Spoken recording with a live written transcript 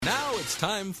Now it's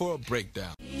time for a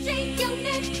breakdown. Shake your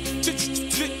neck.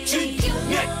 Shake your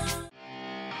neck.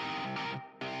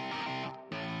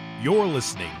 You're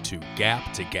listening to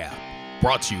Gap to Gap,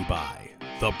 brought to you by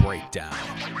The Breakdown.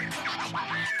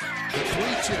 The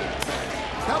 3-2.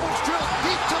 That one's drilled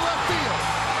deep to left field.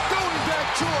 Going back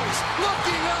choice.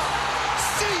 Looking up.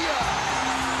 See ya.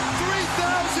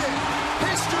 3,000.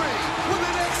 History with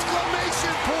an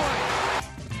exclamation point.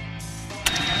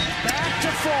 Back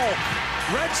to Folk.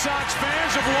 Red Sox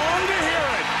fans have longed to hear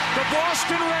it. The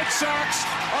Boston Red Sox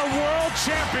are world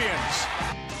champions.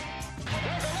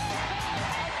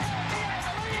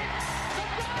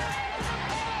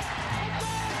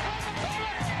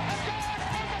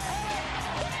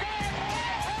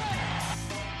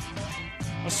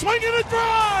 A swing and a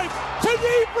drive to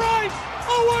deep right,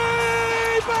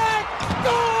 away back,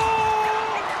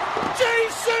 goal!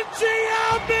 Jason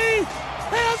Giambi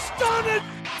has done it.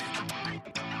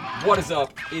 What is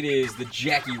up? It is the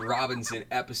Jackie Robinson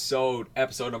episode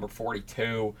number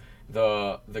 42,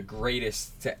 the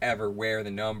greatest to ever wear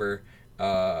the number.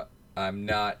 I'm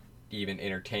not even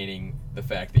entertaining the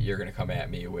fact that you're going to come at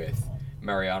me with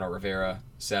Mariano Rivera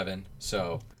 7.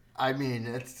 So, I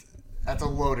mean, that's a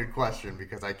loaded question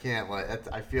because I can't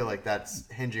I feel like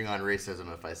that's hinging on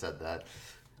racism if I said that.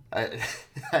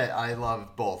 I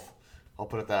love both. I'll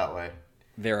put it that way.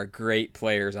 there are great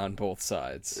players on both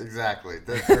sides. Exactly.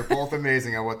 They're both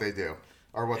amazing at what they do,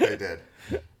 or what they did.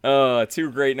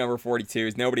 Two great number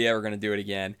 42s. Nobody ever going to do it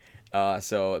again.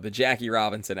 So the Jackie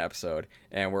Robinson episode,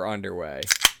 and we're underway.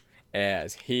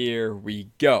 As here we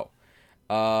go.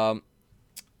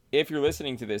 If you're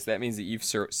listening to this, that means that you've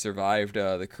survived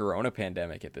the Corona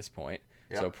pandemic at this point.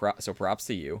 Yep. So props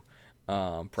to you.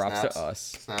 Props Snaps.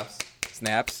 to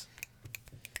us.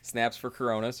 Snaps for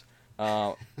Coronas.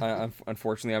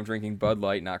 Unfortunately, I'm drinking Bud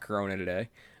Light, not Corona today.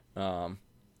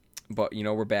 But,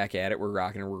 we're back at it. We're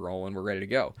rocking and we're rolling. We're ready to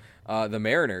go. The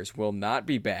Mariners will not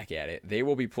be back at it. They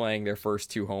will be playing their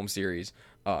first two home series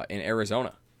in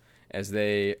Arizona, as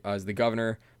the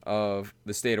governor of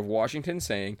the state of Washington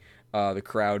saying the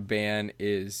crowd ban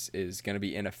is going to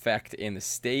be in effect in the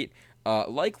state.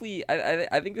 Likely,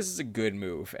 I think this is a good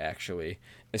move, actually,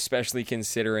 especially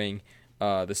considering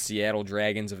the Seattle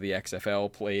Dragons of the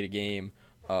XFL played a game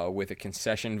with a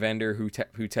concession vendor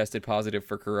who tested positive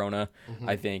for Corona. Mm-hmm.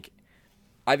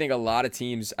 I think a lot of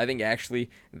teams, actually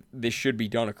this should be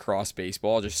done across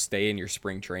baseball. Just stay in your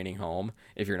spring training home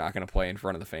if you're not going to play in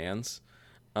front of the fans.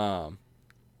 And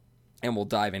we'll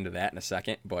dive into that in a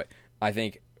second. But I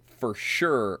think for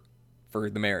sure for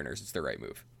the Mariners, it's the right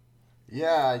move.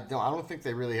 Yeah, I don't think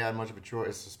they really had much of a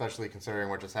choice, especially considering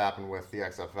what just happened with the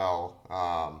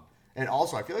XFL. And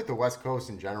also, I feel like the West Coast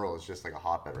in general is just like a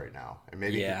hotbed right now. And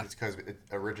maybe it's because it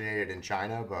originated in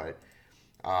China, but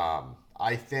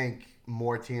I think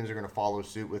more teams are going to follow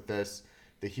suit with this.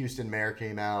 The Houston mayor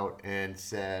came out and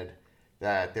said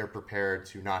that they're prepared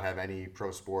to not have any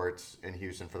pro sports in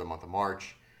Houston for the month of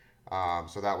March.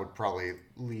 So that would probably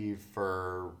leave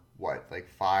for,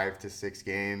 5 to 6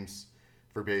 games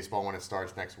for baseball when it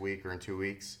starts next week or in 2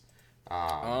 weeks.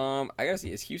 I gotta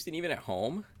see, is Houston even at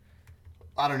home?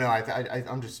 I don't know.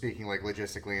 I'm just speaking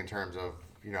logistically in terms of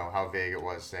how vague it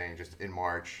was saying just in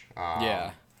March.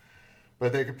 Yeah.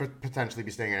 But they could potentially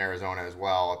be staying in Arizona as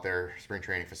well at their spring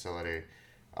training facility.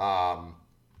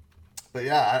 But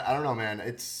yeah, I don't know, man.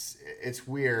 It's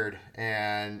weird,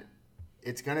 and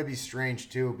it's gonna be strange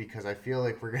too because I feel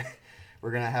like we're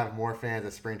gonna have more fans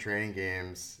at spring training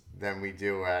games than we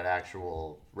do at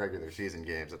actual regular season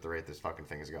games at the rate this fucking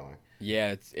thing is going.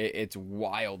 Yeah, it's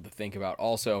wild to think about.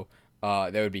 Also,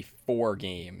 there would be 4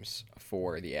 games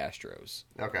for the Astros.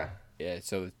 Okay. Yeah,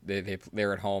 so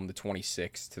they're at home the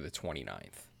 26th to the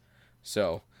 29th.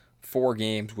 So 4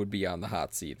 games would be on the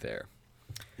hot seat there.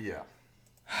 Yeah.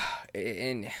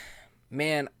 And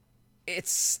man, it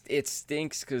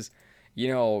stinks because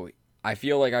I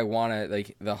feel like I want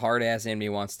to, the hard ass in me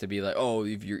wants to be like, oh,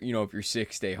 if you're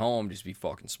sick, stay home, just be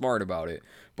fucking smart about it.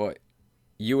 But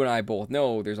you and I both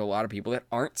know there's a lot of people that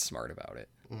aren't smart about it.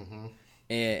 Mm-hmm.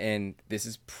 And this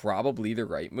is probably the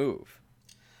right move.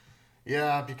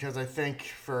 Yeah, because I think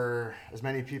for as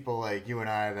many people like you and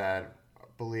I that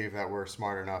believe that we're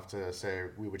smart enough to say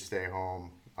we would stay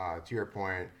home, to your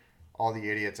point, all the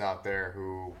idiots out there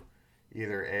who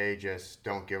either A, just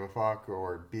don't give a fuck,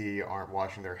 or B, aren't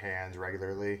washing their hands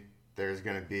regularly, there's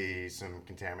going to be some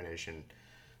contamination.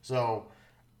 So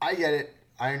I get it.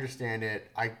 I understand it.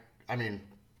 I mean,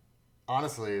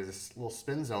 honestly, this little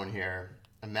spin zone here,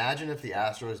 imagine if the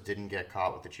Astros didn't get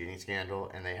caught with the cheating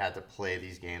scandal and they had to play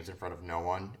these games in front of no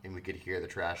one and we could hear the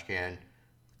trash can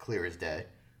clear as day.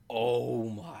 Oh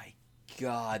my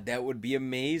God, that would be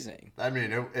amazing. I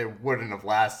mean, it wouldn't have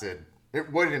lasted.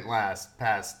 It wouldn't last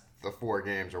past the 4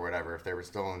 games or whatever if they were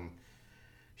still in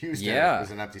Houston. Yeah. It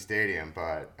was an empty stadium.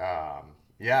 But,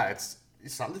 yeah, it's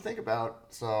something to think about.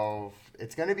 So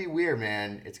it's going to be weird,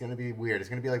 man. It's going to be weird. It's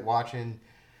going to be like watching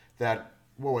that,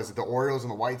 what was it, the Orioles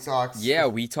and the White Sox? Yeah,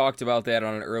 we talked about that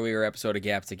on an earlier episode of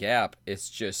Gap to Gap. It's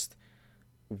just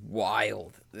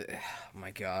wild. Oh,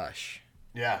 my gosh.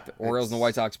 Yeah. The Orioles and the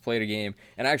White Sox played a game,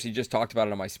 and I actually just talked about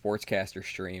it on my Sportscaster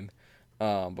stream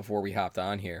before we hopped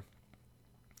on here.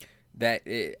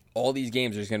 All these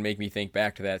games are just going to make me think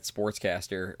back to that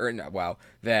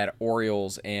that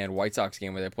Orioles and White Sox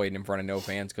game where they played in front of no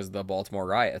fans because of the Baltimore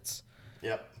riots.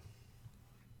 Yep.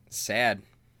 Sad.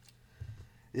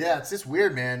 Yeah, it's just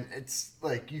weird, man. It's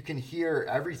like you can hear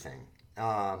everything.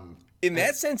 In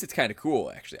that sense, it's kind of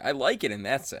cool, actually. I like it in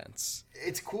that sense.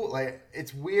 It's cool. Like,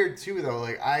 it's weird too, though.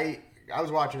 Like, I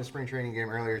was watching a spring training game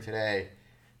earlier today,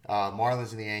 Marlins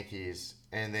and the Yankees,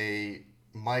 and they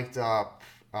mic'd up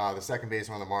the second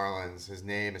baseman on the Marlins. His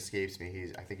name escapes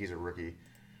me. I think he's a rookie,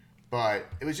 but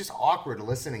it was just awkward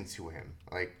listening to him,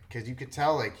 like, because you could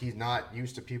tell like he's not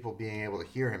used to people being able to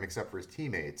hear him except for his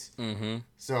teammates. Mm-hmm.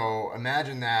 So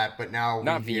imagine that, but now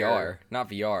not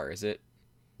VR, is it?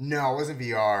 No, it wasn't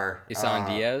VR. Isan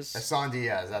Diaz? Isan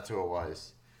Diaz, that's who it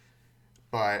was.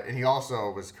 And he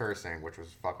also was cursing, which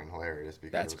was fucking hilarious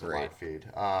because it was a live feed.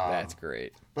 That's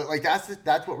great. But like that's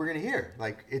what we're gonna hear.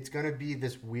 Like it's gonna be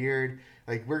this weird.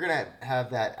 Like we're gonna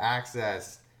have that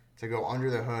access to go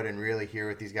under the hood and really hear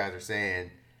what these guys are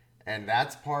saying, and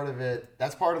that's part of it.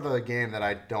 That's part of the game that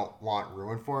I don't want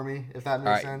ruined for me. If that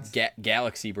makes sense.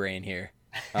 Galaxy Brain here.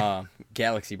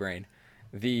 Galaxy Brain.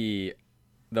 The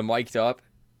mic'd up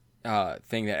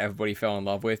thing that everybody fell in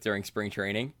love with during spring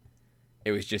training,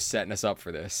 it was just setting us up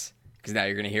for this because now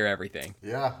you're gonna hear everything.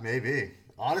 Yeah, maybe.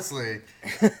 Honestly,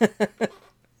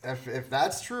 if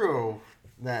that's true,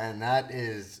 then that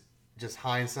is just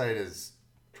hindsight is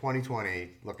 20/20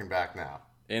 looking back now.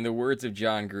 In the words of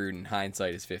John Gruden,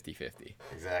 hindsight is 50-50.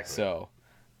 Exactly. So,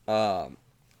 all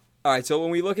right. So when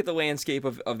we look at the landscape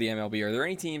of the MLB, are there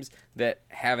any teams that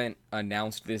haven't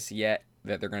announced this yet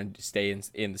that they're going to stay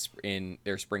in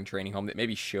their spring training home that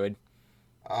maybe should?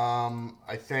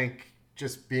 I think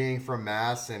just being from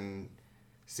Mass and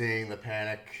seeing the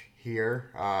panic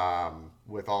here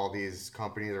with all these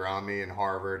companies around me and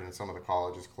Harvard and some of the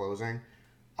colleges closing,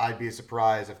 I'd be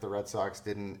surprised if the Red Sox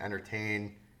didn't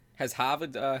entertain. Has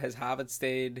Harvard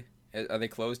stayed? Are they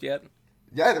closed yet?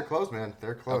 Yeah, they're closed, man.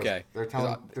 They're closed. Okay. They're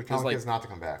telling kids not to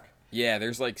come back. Yeah,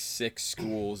 there's like 6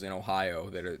 schools in Ohio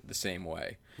that are the same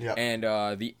way. Yeah. And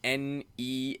the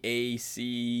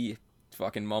NEAC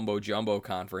fucking mumbo jumbo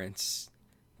conference,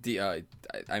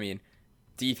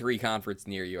 D3 conference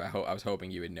near you. I was hoping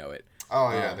you would know it.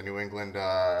 Oh yeah, the New England.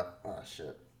 Oh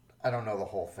shit, I don't know the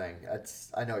whole thing.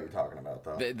 I know what you're talking about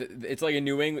though. It's like a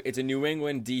New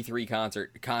England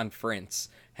D3 conference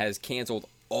has canceled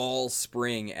all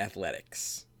spring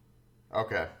athletics.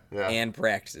 Okay. Yeah. And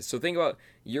practices. So think about,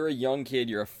 you're a young kid,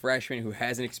 you're a freshman who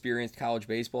hasn't experienced college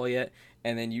baseball yet,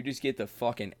 and then you just get the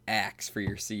fucking axe for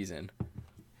your season.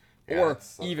 Yeah, or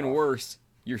even worse,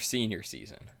 your senior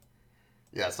season.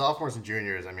 Yeah, sophomores and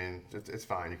juniors, I mean, it's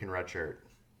fine. You can redshirt.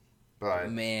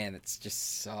 But man, it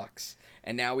just sucks.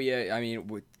 And now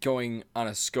with going on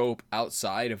a scope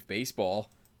outside of baseball,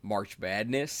 March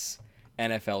Madness,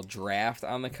 NFL draft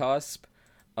on the cusp.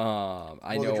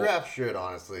 I know the draft should,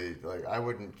 honestly, like, I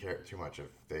wouldn't care too much if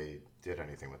they did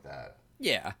anything with that.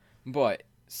 Yeah, but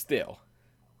still.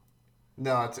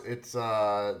 No, it's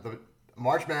the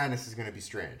March Madness is going to be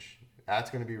strange.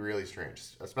 That's going to be really strange,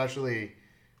 especially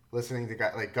listening to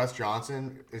guys like Gus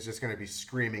Johnson is just going to be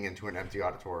screaming into an empty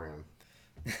auditorium.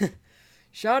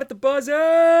 Shot at the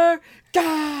buzzer,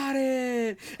 got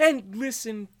it, and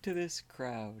listen to this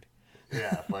crowd.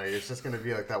 Yeah, like it's just going to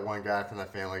be like that one guy from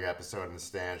that Family Guy episode in the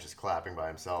stands just clapping by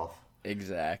himself.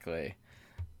 Exactly.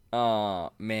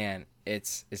 Man,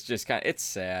 it's just it's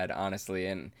sad, honestly,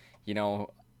 and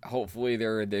hopefully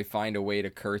they find a way to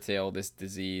curtail this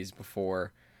disease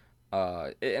before.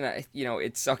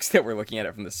 It sucks that we're looking at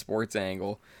it from the sports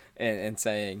angle and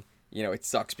saying, it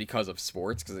sucks because of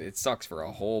sports, because it sucks for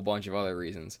a whole bunch of other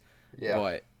reasons.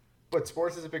 Yeah. But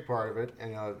sports is a big part of it,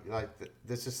 and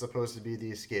this is supposed to be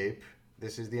the escape.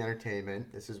 This is the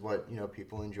entertainment. This is what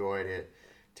people enjoy to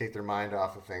take their mind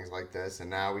off of things like this.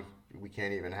 And now we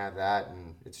can't even have that,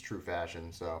 and it's true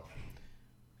fashion. So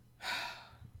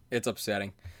it's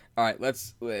upsetting. All right,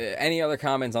 any other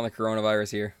comments on the coronavirus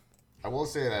here? I will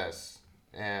say this,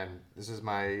 and this is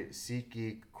my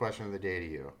SeatGeek question of the day to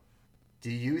you. Do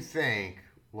you think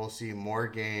we'll see more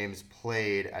games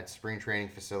played at spring training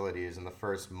facilities in the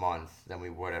first month than we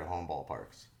would at home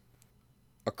ballparks.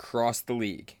 Across the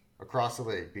league. Across the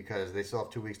league, because they still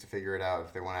have 2 weeks to figure it out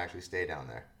if they want to actually stay down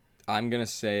there. I'm going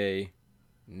to say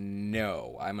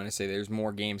no. I'm going to say there's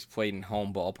more games played in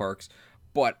home ballparks,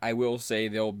 but I will say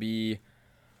there'll be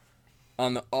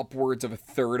on the upwards of a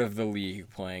third of the league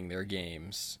playing their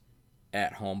games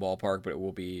at home ballpark, but it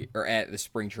will be, or at the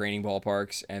spring training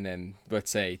ballparks, and then let's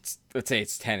say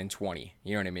it's 10 and 20.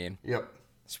 You know what I mean? Yep.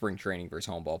 Spring training versus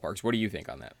home ballparks. What do you think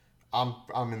on that?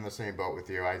 I'm in the same boat with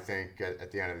you. I think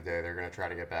at the end of the day, they're going to try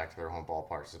to get back to their home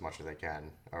ballparks as much as they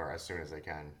can, or as soon as they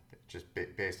can, just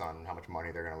based on how much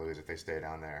money they're going to lose if they stay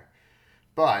down there.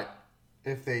 But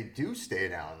if they do stay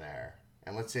down there,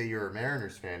 and let's say you're a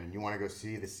Mariners fan and you want to go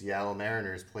see the Seattle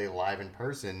Mariners play live in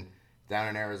person down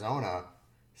in Arizona,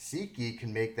 SeatGeek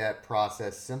can make that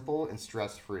process simple and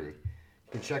stress-free. You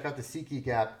can check out the SeatGeek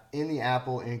app in the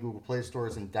Apple and Google Play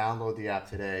stores and download the app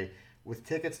today. With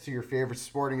tickets to your favorite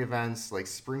sporting events like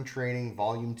Spring Training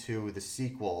Volume 2, the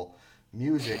sequel,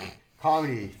 music,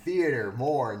 comedy, theater,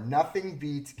 more, nothing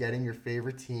beats getting your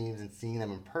favorite teams and seeing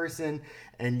them in person.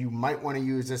 And you might want to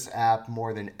use this app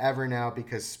more than ever now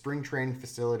because spring training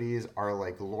facilities are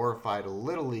like glorified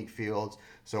Little League fields.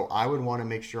 So I would want to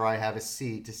make sure I have a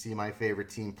seat to see my favorite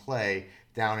team play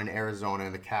down in Arizona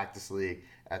in the Cactus League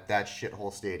at that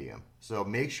shithole stadium. So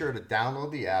make sure to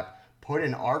download the app. Put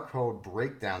in our code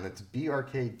BREAKDOWN, that's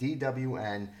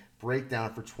BRKDWN,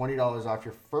 BREAKDOWN for $20 off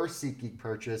your first SeatGeek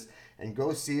purchase, and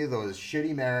go see those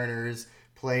shitty Mariners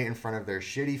play in front of their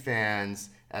shitty fans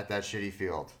at that shitty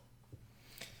field.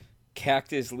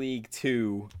 Cactus League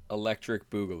 2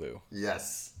 Electric Boogaloo.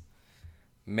 Yes.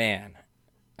 Man,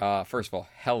 first of all,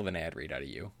 hell of an ad read out of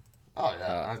you. Oh,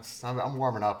 yeah, I'm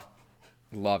warming up.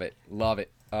 Love it.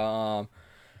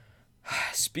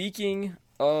 Speaking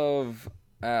of...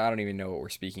 I don't even know what we're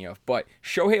speaking of, but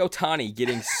Shohei Ohtani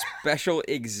getting special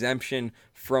exemption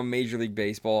from Major League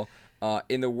Baseball.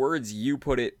 In the words you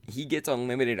put it, he gets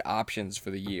unlimited options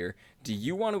for the year. Do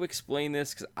you want to explain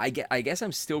this? Because I guess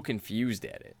I'm still confused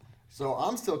at it. So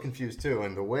I'm still confused too,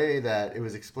 and the way that it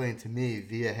was explained to me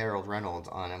via Harold Reynolds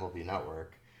on MLB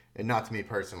Network, and not to me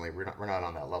personally, we're not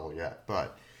on that level yet,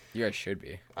 but you guys should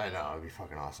be. I know, it'd be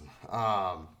fucking awesome.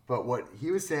 But what he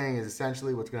was saying is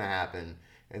essentially what's going to happen.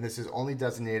 And this is only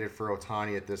designated for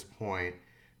Ohtani at this point,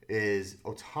 is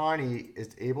Ohtani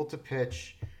is able to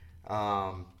pitch,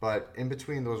 but in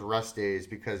between those rest days,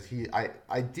 because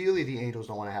ideally the Angels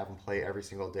don't want to have him play every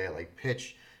single day, like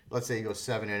pitch, let's say he goes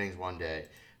 7 innings one day.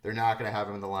 They're not going to have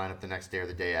him in the lineup the next day or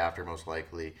the day after, most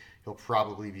likely. He'll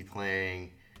probably be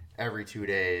playing every 2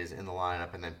 days in the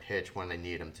lineup and then pitch when they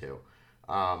need him to.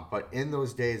 But in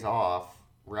those days off,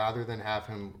 rather than have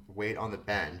him wait on the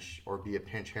bench or be a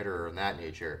pinch hitter or in that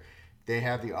nature, they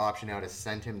have the option now to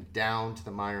send him down to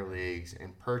the minor leagues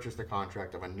and purchase the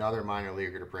contract of another minor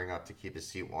leaguer to bring up to keep his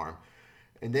seat warm.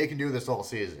 And they can do this all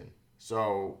season.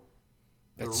 So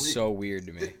that's so weird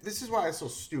to me. This is why it's so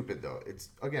stupid, though. It's,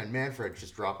 again, Manfred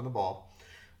just dropping the ball.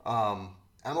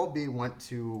 MLB went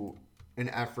to an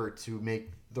effort to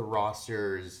make the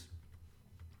rosters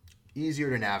easier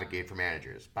to navigate for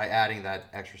managers by adding that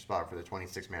extra spot for the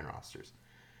 26-man rosters.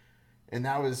 And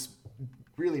that was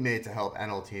really made to help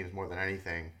NL teams more than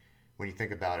anything when you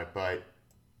think about it. But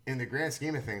in the grand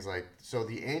scheme of things, so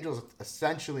the Angels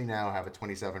essentially now have a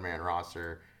 27-man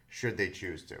roster should they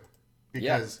choose to.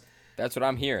 Because that's what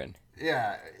I'm hearing.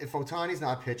 Yeah, if Ohtani's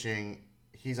not pitching,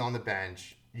 he's on the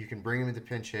bench. You can bring him into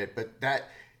pinch hit, but that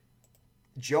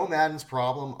Joe Maddon's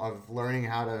problem of learning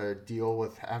how to deal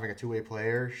with having a two-way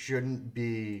player shouldn't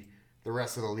be the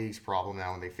rest of the league's problem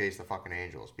now when they face the fucking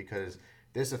Angels, because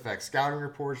this affects scouting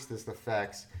reports. This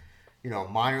affects,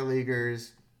 minor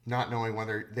leaguers not knowing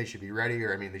whether they should be ready,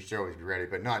 or, they should always be ready,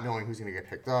 but not knowing who's going to get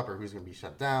picked up or who's going to be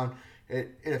shut down.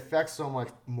 It affects so much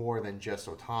more than just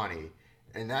Ohtani,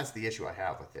 and that's the issue I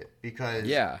have with it, because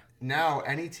now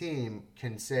any team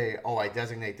can say, oh, I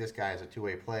designate this guy as a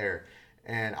two-way player,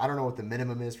 and I don't know what the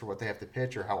minimum is for what they have to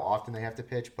pitch or how often they have to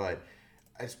pitch, but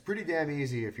it's pretty damn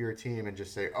easy if you're a team and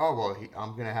just say, oh, well,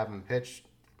 I'm going to have him pitch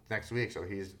next week, so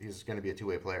he's going to be a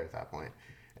two-way player at that point.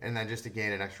 And then just to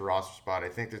gain an extra roster spot, I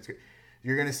think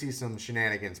you're going to see some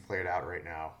shenanigans played out right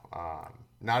now.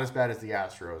 Not as bad as the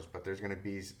Astros, but there's going to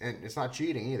be, and it's not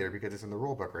cheating either because it's in the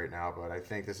rule book right now, but I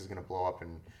think this is going to blow up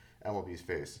in MLB's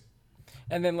face.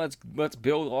 And then let's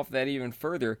build off that even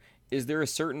further. Is there a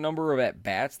certain number of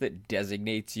at-bats that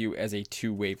designates you as a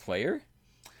two-way player?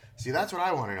 See, that's what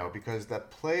I want to know, because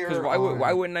that player... Because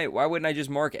why wouldn't I just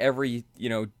mark every,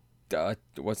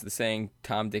 what's the saying,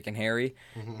 Tom, Dick, and Harry,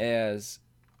 as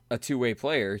a two-way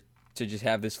player to just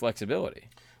have this flexibility?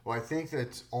 Well, I think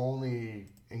that's only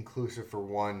inclusive for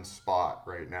one spot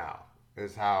right now,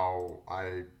 is how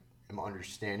I am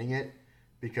understanding it.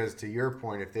 Because to your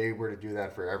point, if they were to do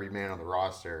that for every man on the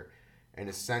roster and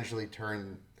essentially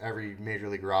turn every major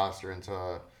league roster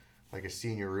into like a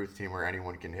senior youth team where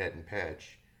anyone can hit and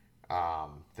pitch,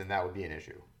 then that would be an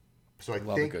issue. So I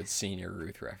love think a good senior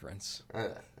Ruth reference.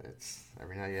 It's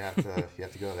every night you have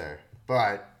to go there.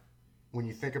 But when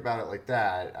you think about it like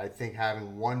that, I think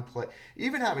having one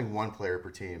player per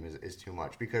team is too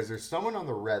much, because there's someone on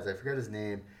the Reds, I forget his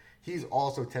name. He's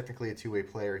also technically a two-way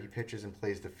player. He pitches and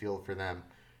plays the field for them.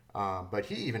 But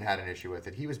he even had an issue with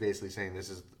it. He was basically saying this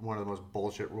is one of the most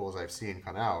bullshit rules I've seen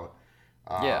come out.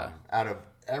 Out of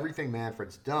everything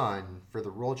Manfred's done for the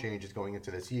rule changes going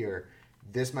into this year,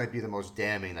 this might be the most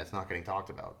damning that's not getting talked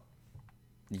about.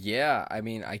 Yeah, I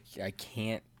mean, I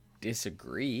can't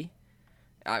disagree.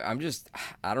 I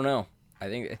don't know. I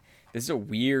think this is a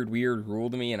weird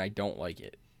rule to me, and I don't like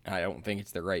it. I don't think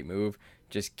it's the right move.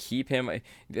 Just keep him.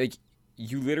 Like,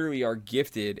 you literally are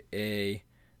gifted a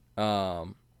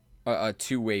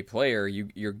two-way player.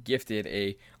 You're gifted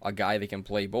a guy that can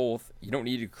play both. You don't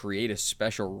need to create a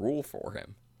special rule for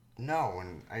him. No,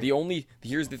 and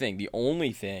here's the thing. The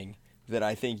only thing that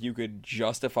I think you could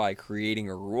justify creating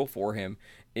a rule for him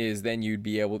is then you'd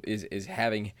be able is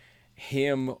having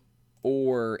him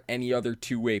or any other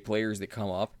two-way players that come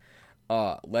up,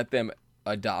 let them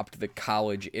adopt the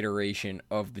college iteration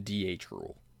of the DH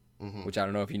rule, which I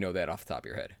don't know if you know that off the top of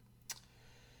your head.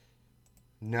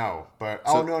 No, but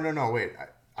no, wait.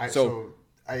 I know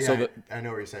what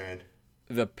you're saying.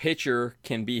 The pitcher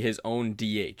can be his own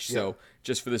DH. So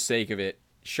just for the sake of it,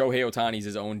 Shohei Ohtani's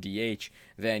his own DH.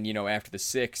 Then, after the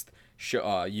 6th,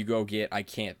 you go get, I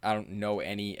don't know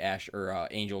any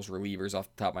Angels relievers off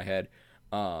the top of my head.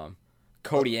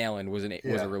 Cody Allen was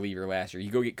a reliever last year. You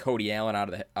go get Cody Allen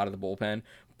out of the bullpen,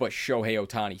 but Shohei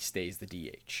Ohtani stays the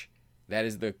DH. That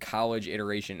is the college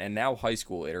iteration and now high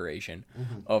school iteration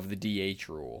of the DH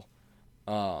rule.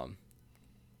 And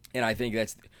I think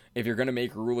that's, if you're going to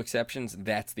make rule exceptions,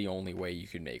 that's the only way you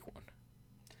can make one.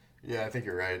 Yeah, I think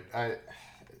you're right.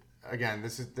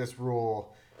 This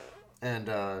rule, and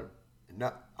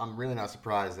I'm really not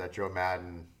surprised that Joe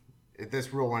Madden.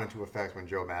 This rule went into effect when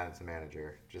Joe Madden's the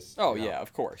manager. Yeah,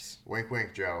 of course. Wink,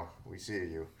 wink, Joe. We see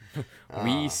you.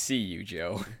 We see you,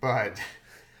 Joe. But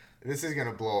this is going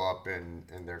to blow up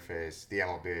in their face, the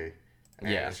MLB.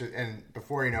 And and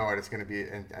before you know it, it's going to be,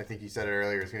 and I think you said it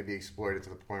earlier, it's going to be exploited to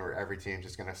the point where every team's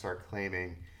just going to start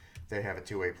claiming they have a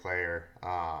two-way player,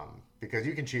 because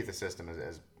you can cheat the system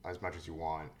as much as you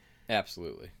want.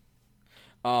 Absolutely.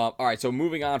 All right, so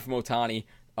moving on from Ohtani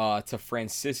to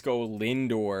Francisco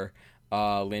Lindor.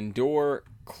 Lindor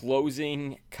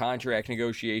closing contract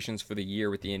negotiations for the year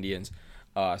with the Indians,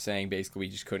 saying basically we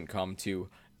just couldn't come to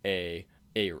a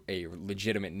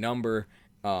legitimate number.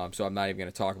 So I'm not even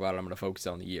going to talk about it. I'm going to focus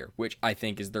on the year, which I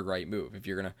think is the right move. If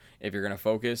you're gonna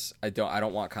focus, I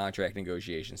don't want contract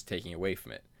negotiations taking away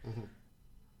from it. Mm-hmm.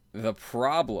 The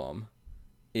problem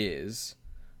is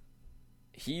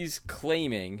he's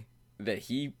claiming that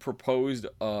he proposed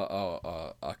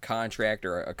a contract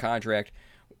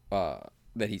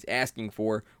that he's asking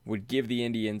for would give the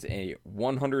Indians a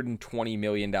 $120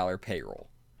 million payroll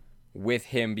with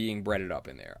him being breaded up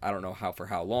in there. I don't know for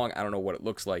how long. I don't know what it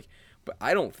looks like. But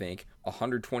I don't think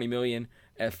 $120 million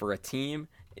for a team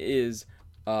is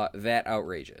that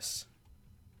outrageous.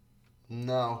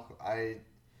 No,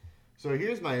 So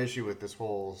here's my issue with this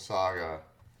whole saga: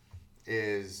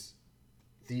 is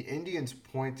the Indians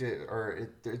pointed, or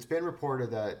it's been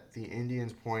reported that the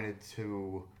Indians pointed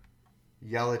to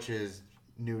Yelich's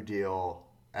new deal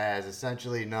as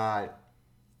essentially not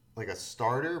like a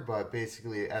starter, but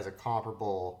basically as a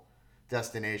comparable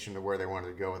destination to where they wanted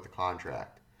to go with the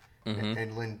contract. Mm-hmm.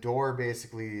 And Lindor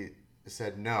basically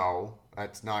said, no,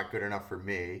 that's not good enough for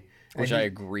me. Which I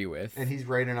agree with. And he's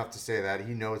right enough to say that.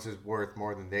 He knows his worth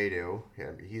more than they do.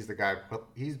 He's the guy,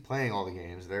 he's playing all the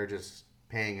games. They're just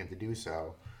paying him to do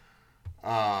so.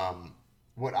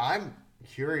 What I'm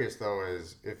curious, though,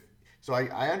 is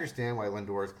I understand why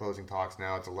Lindor is closing talks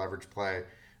now. It's a leverage play.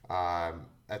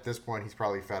 At this point, he's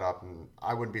probably fed up, and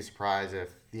I wouldn't be surprised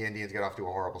if the Indians get off to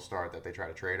a horrible start that they try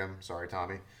to trade him. Sorry,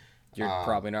 Tommy. You're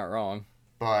probably not wrong.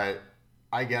 But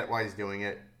I get why he's doing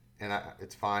it, and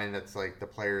it's fine. That's like the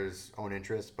player's own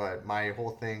interest. But my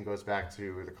whole thing goes back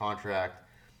to the contract.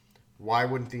 Why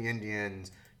wouldn't the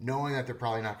Indians, knowing that they're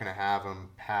probably not going to have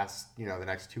him past the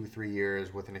next 2-3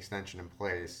 years with an extension in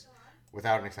place,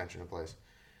 without an extension in place,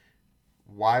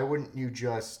 why wouldn't you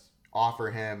just offer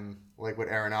him like what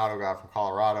Arenado got from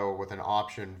Colorado with an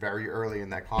option very early in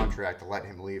that contract to let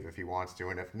him leave if he wants to,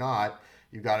 and if not,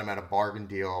 you got him at a bargain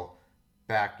deal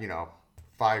back,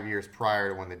 5 years prior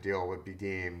to when the deal would be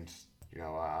deemed,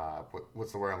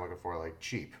 what's the word I'm looking for? Like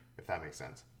cheap, if that makes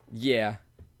sense. Yeah.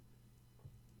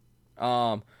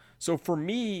 So for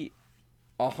me,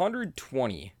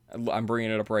 120. I'm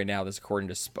bringing it up right now. This is according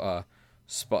to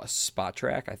Spot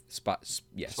Track. Spot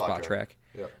Track.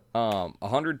 Yep.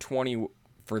 120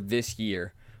 for this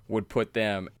year would put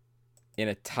them in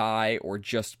a tie or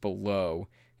just below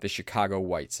the Chicago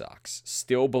White Sox.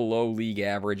 Still below league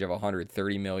average of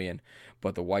 130 million,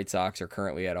 but the White Sox are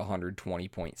currently at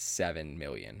 120.7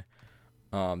 million.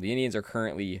 The Indians are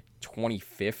currently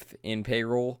 25th in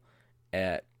payroll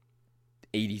at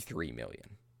 83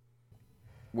 million,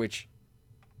 which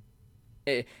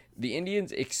the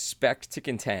Indians expect to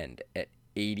contend at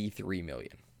 83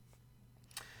 million.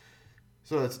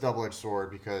 So that's a double-edged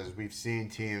sword because we've seen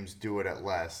teams do it at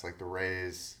less, like the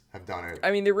Rays have done it.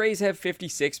 I mean, the Rays have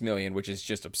 56 million, which is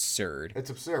just absurd. It's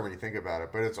absurd when you think about it,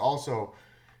 but it's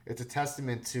a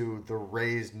testament to the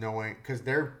Rays knowing, because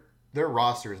their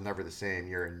roster is never the same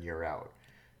year in, year out.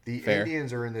 The Fair.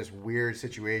 Indians are in this weird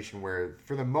situation where,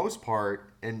 for the most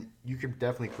part, and you can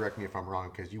definitely correct me if I'm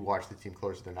wrong because you watch the team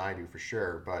closer than I do for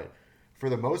sure, but for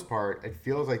the most part, it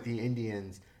feels like the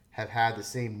Indians have had the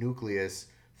same nucleus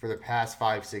for the past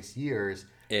 5-6 years.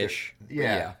 Ish.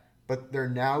 Yeah. But they're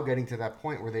now getting to that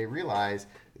point where they realize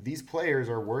these players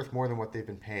are worth more than what they've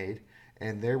been paid,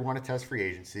 and they want to test free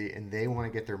agency, and they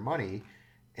want to get their money.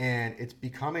 And it's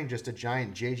becoming just a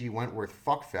giant J.G. Wentworth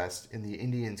fuckfest in the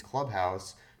Indians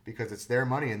clubhouse because it's their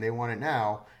money and they want it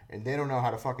now, and they don't know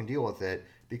how to fucking deal with it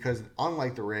because,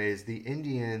 unlike the Rays, the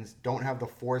Indians don't have the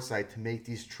foresight to make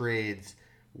these trades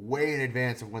way in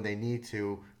advance of when they need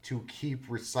to keep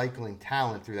recycling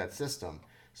talent through that system.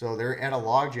 So they're at a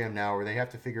logjam now where they have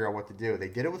to figure out what to do. They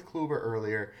did it with Kluber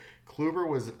earlier. Kluber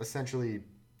was essentially,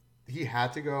 he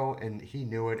had to go, and he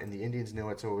knew it, and the Indians knew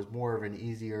it, so it was more of an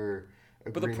easier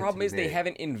agreement. But the problem is they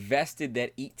haven't invested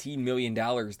that $18 million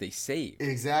they saved.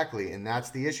 Exactly, and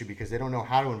that's the issue because they don't know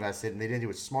how to invest it, and they didn't do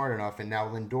it smart enough, and now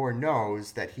Lindor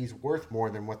knows that he's worth more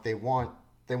than what they want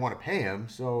to pay him,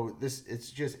 so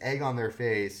it's just egg on their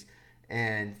face,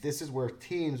 and this is where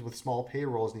teams with small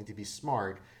payrolls need to be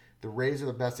smart. The Rays are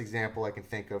the best example I can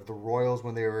think of. The Royals,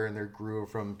 when they were in their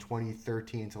groove from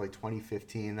 2013 to like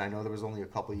 2015, I know there was only a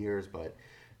couple of years, but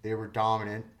they were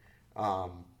dominant.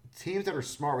 Teams that are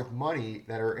smart with money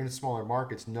that are in smaller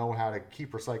markets know how to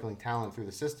keep recycling talent through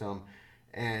the system,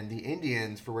 and the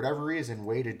Indians, for whatever reason,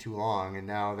 waited too long, and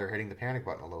now they're hitting the panic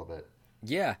button a little bit.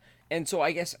 Yeah, and so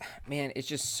I guess, man, it's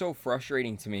just so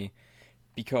frustrating to me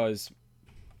because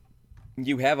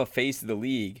you have a face of the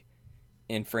league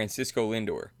in Francisco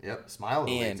Lindor. Yep, smile of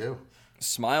the league, too.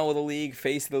 Smile of the league,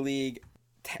 face of the league,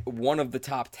 one of the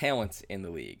top talents in the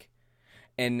league.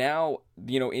 And now,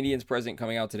 Indians president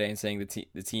coming out today and saying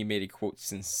the team made a, quote,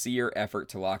 sincere effort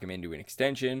to lock him into an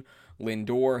extension.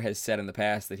 Lindor has said in the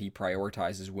past that he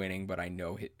prioritizes winning, but I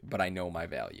know my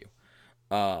value.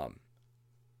 To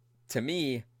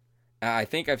me, I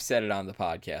think I've said it on the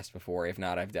podcast before. If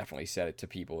not, I've definitely said it to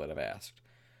people that have asked.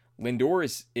 Lindor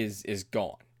is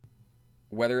gone,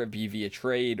 whether it be via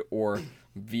trade or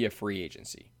via free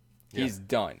agency. He's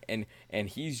done, and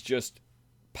he's just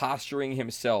posturing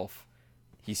himself.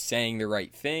 He's saying the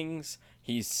right things.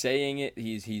 He's saying it.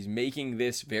 He's making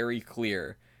this very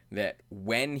clear that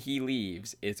when he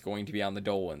leaves, it's going to be on the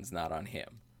Dolans, not on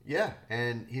him. Yeah,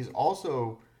 and he's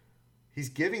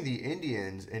giving the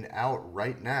Indians an out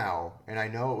right now, and I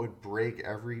know it would break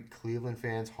every Cleveland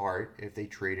fan's heart if they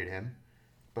traded him,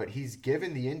 but he's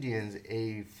given the Indians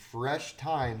a fresh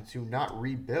time to not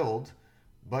rebuild,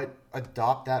 but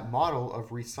adopt that model of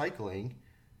recycling,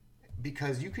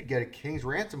 because you could get a king's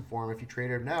ransom for him if you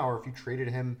traded him now or if you traded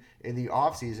him in the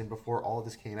offseason before all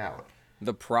this came out.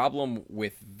 The problem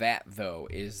with that, though,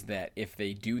 is that if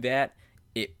they do that,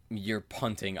 you're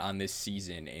punting on this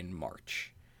season in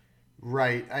March.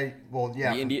 Right.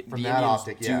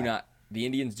 The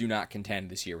Indians do not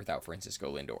contend this year without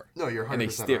Francisco Lindor. No, you're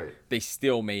 100% right. They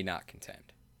still may not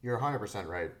contend. You're 100%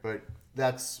 right, but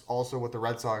that's also what the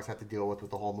Red Sox have to deal with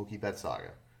the whole Mookie Betts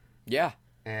saga. Yeah.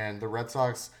 And the Red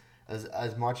Sox,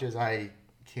 as much as I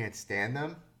can't stand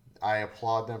them, I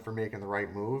applaud them for making the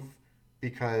right move,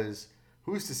 because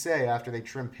who's to say after they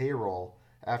trim payroll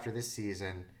after this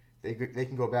season, they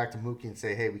can go back to Mookie and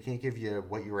say, hey, we can't give you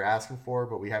what you were asking for,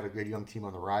 but we have a good young team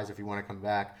on the rise. If you want to come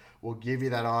back, we'll give you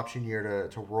that option year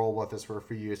to roll with us for a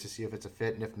few years to see if it's a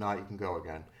fit, and if not, you can go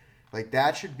again. Like,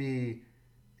 that should be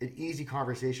an easy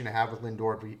conversation to have with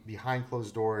Lindor behind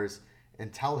closed doors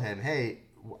and tell him, hey,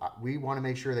 we want to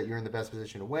make sure that you're in the best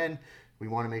position to win. We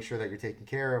want to make sure that you're taken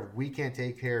care of. We can't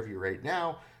take care of you right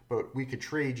now, but we could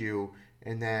trade you,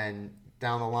 and then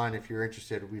down the line, if you're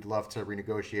interested, we'd love to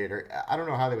renegotiate. Or I don't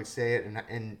know how they would say it,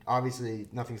 and obviously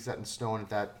nothing's set in stone at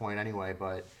that point anyway,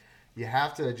 but you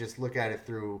have to just look at it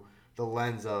through the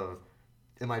lens of,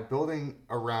 am I building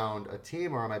around a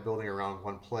team or am I building around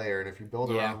one player? And if you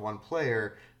build around one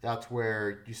player, that's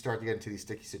where you start to get into these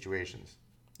sticky situations.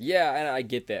 Yeah, and I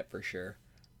get that for sure.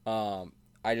 I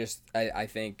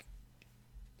think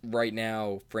right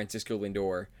now, Francisco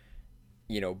Lindor,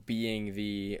 being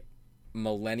the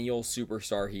millennial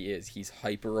superstar he is, he's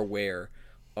hyper aware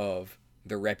of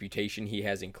the reputation he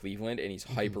has in Cleveland, and he's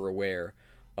hyper aware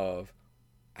of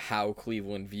how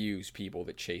Cleveland views people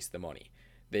that chase the money.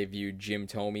 They viewed Jim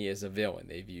Thome as a villain.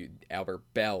 They viewed Albert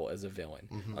Bell as a villain.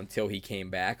 Until he came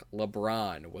back,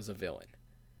 LeBron was a villain.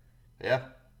 Yeah.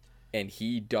 And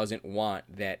he doesn't want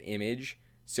that image,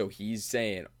 so he's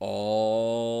saying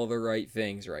all the right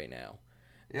things right now.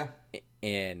 Yeah.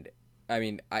 And I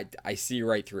mean, I see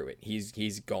right through it.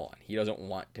 He's gone. He doesn't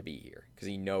want to be here because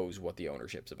he knows what the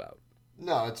ownership's about.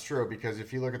 No, it's true, because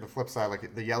if you look at the flip side,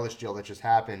 like the Yelich deal that just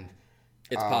happened,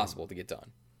 it's possible to get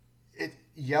done.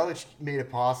 Yelich made it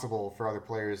possible for other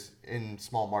players in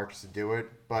small markets to do it,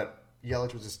 but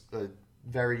Yelich was just a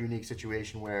very unique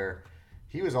situation where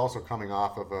he was also coming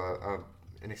off of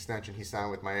an extension he signed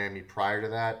with Miami prior to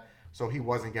that, so he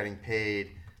wasn't getting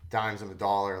paid dimes on the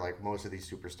dollar like most of these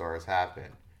superstars have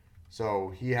been.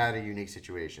 So he had a unique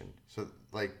situation. So,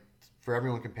 like, for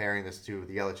everyone comparing this to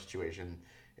the Yelich situation,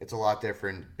 it's a lot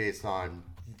different based on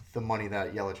the money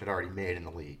that Yelich had already made in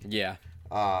the league. Yeah.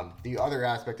 The other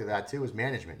aspect of that, too, is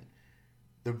management.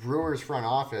 The Brewers front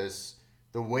office,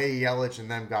 the way Yelich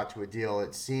and them got to a deal,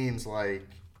 it seems like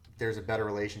there's a better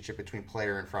relationship between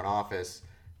player and front office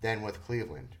than with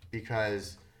Cleveland.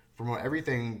 Because from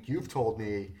everything you've told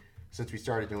me since we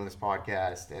started doing this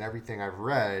podcast and everything I've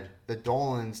read, the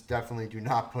Dolans definitely do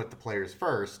not put the players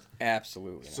first.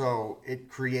 Absolutely. So it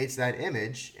creates that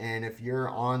image, and if you're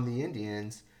on the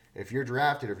Indians, if you're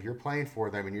drafted, if you're playing for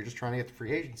them and you're just trying to get to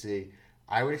free agency,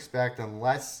 I would expect,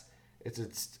 unless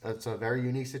it's a very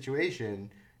unique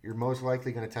situation, you're most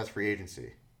likely going to test free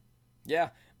agency.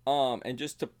 Yeah. And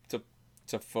just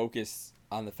to focus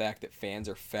on the fact that fans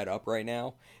are fed up right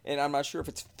now, and I'm not sure if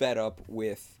it's fed up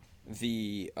with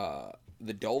the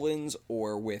Dolans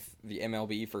or with the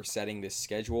MLB for setting this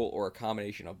schedule, or a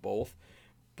combination of both.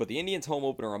 But the Indians home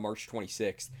opener on March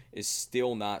 26th is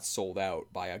still not sold out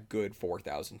by a good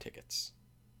 4,000 tickets.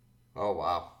 Oh,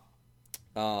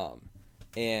 wow.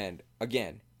 And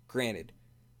again, granted,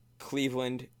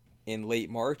 Cleveland in late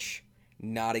March,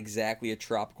 not exactly a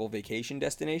tropical vacation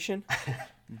destination,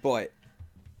 but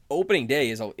opening day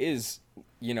is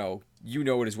you know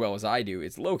it as well as I do.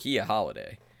 It's low-key a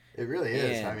holiday. It really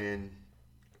is. And, I mean,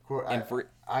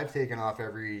 I've taken off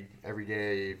every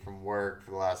day from work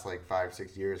for the last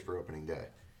 5-6 years for opening day.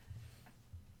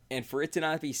 And for it to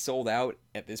not be sold out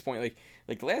at this point,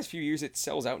 like the last few years, it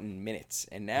sells out in minutes,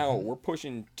 and now we're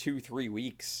pushing 2-3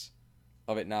 weeks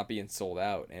of it not being sold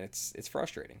out, and it's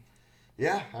frustrating.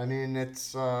 Yeah, I mean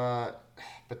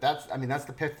but that's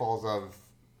the pitfalls of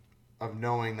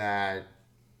knowing that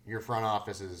your front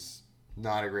office is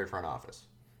not a great front office.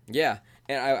 Yeah,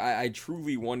 and I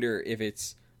truly wonder if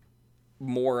it's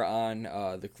more on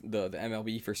the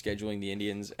MLB for scheduling the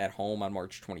Indians at home on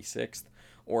March 26th,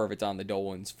 or if it's on the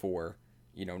Dolans for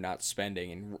not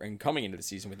spending and coming into the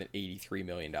season with an $83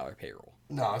 million payroll.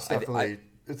 No, it's definitely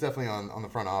on the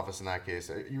front office in that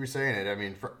case. You were saying it. I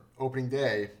mean, for opening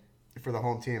day for the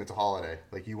home team, it's a holiday.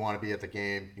 Like, you want to be at the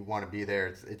game, you want to be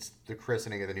there. It's the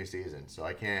christening of the new season. So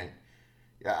I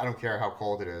don't care how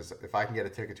cold it is. If I can get a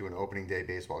ticket to an opening day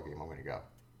baseball game, I'm going to go.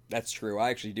 That's true. I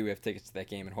actually do have tickets to that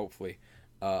game, and hopefully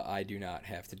I do not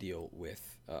have to deal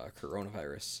with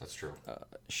coronavirus. That's true.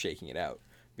 Shaking it out,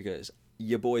 because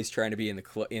your boy's trying to be in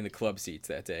the club seats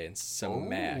that day and some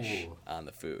mash on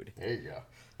the food. There you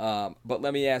go. But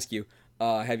let me ask you,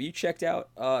 have you checked out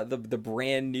the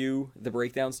brand new The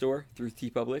Breakdown store through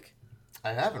TeePublic?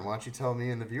 I haven't. Why don't you tell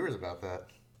me and the viewers about that?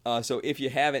 So if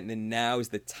you haven't, then now's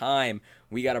the time.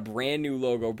 We got a brand new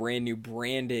logo, brand new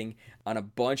branding on a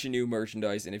bunch of new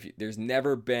merchandise, and there's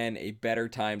never been a better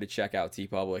time to check out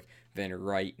TeePublic than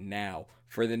right now.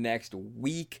 For the next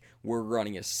week, we're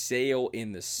running a sale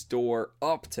in the store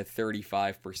up to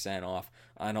 35% off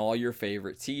on all your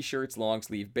favorite t-shirts, long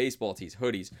sleeve baseball tees,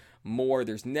 hoodies, more.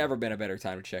 There's never been a better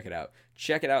time to check it out.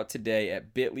 Check it out today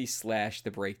at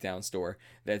bit.ly/The Breakdown Store.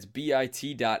 That's bit.ly/the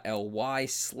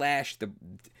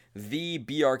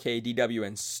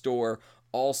BRKDWN store.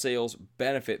 All sales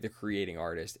benefit the creating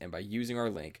artist, and by using our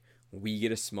link, we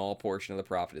get a small portion of the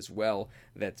profit as well.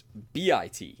 That's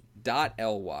bit.ly/the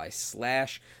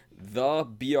the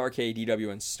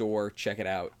BRKDWN store. Check it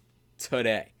out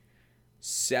today.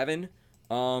 7.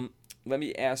 Let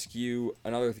me ask you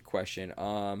another question.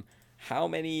 How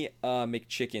many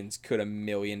McChickens could $1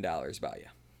 million buy you?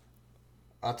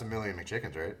 That's 1 million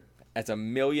McChickens, right? That's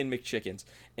 1 million McChickens.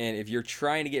 And if you're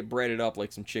trying to get breaded up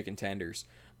like some chicken tenders,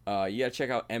 you got to check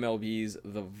out MLB's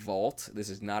The Vault. This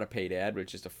is not a paid ad, but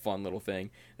it's just a fun little thing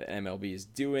that MLB is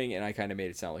doing, and I kind of made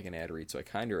it sound like an ad read, so I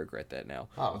kind of regret that now.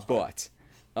 Oh, but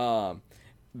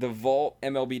The Vault,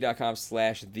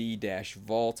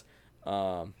 MLB.com/the-vault.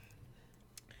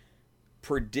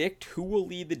 Predict who will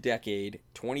lead the decade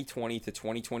 2020 to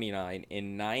 2029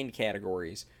 in 9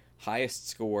 categories. Highest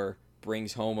score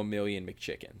brings home 1 million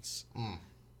McChickens.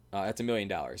 That's $1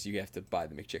 million. You have to buy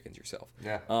the McChickens yourself.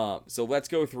 Yeah. So let's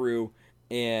go through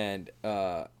and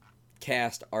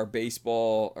cast our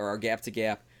baseball or our gap to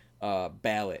gap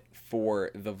ballot for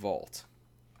the vault.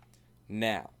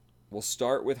 Now, we'll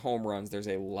start with home runs. There's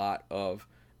a lot of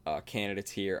candidates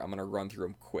here. I'm going to run through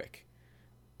them quick.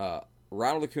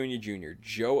 Ronald Acuna Jr.,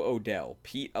 Joe Odell,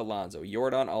 Pete Alonso,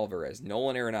 Yordan Alvarez,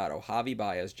 Nolan Arenado, Javi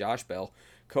Baez, Josh Bell,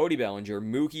 Cody Bellinger,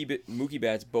 Mookie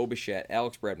Betts, Bo Bichette,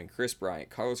 Alex Bregman, Chris Bryant,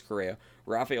 Carlos Correa,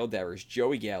 Rafael Devers,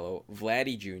 Joey Gallo,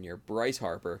 Vladdy Jr., Bryce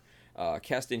Harper,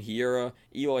 Keston Hiura,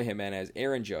 Eloy Jimenez,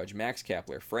 Aaron Judge, Max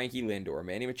Kepler, Frankie Lindor,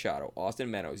 Manny Machado, Austin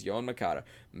Meadows, Yohan Moncada,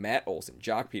 Matt Olson,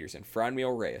 Jock Peterson,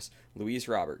 Franmil Reyes, Luis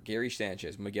Robert, Gary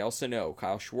Sanchez, Miguel Sano,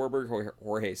 Kyle Schwarber,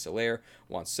 Jorge Soler,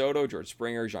 Juan Soto, George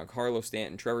Springer, Giancarlo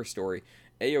Stanton, Trevor Story,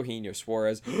 Eugenio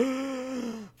Suarez,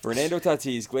 Fernando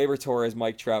Tatis, Gleyber Torres,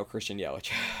 Mike Trout, Christian Yelich.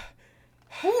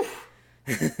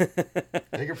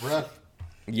 Take a breath.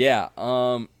 Yeah,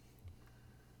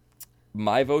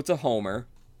 my vote's a homer,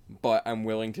 but I'm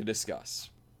willing to discuss.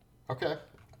 Okay.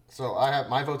 So I have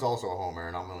my vote's also a homer,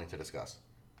 and I'm willing to discuss.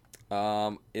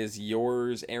 Is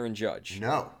yours Aaron Judge?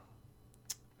 No.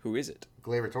 Who is it?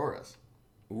 Gleyber Torres.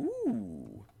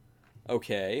 Ooh.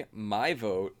 Okay, my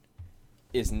vote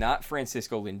is not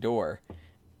Francisco Lindor.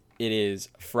 It is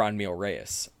Franmil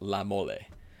Reyes, La Mole.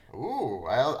 Ooh,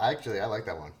 I like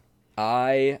that one.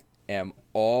 I am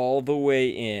all the way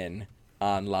in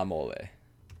on La Mole.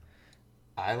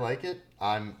 I like it.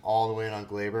 I'm all the way in on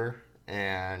Gleyber,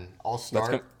 and I'll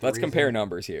start. Let's compare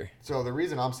numbers here. So the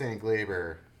reason I'm saying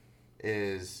Gleyber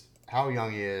is how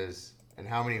young he is, and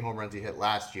how many home runs he hit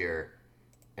last year,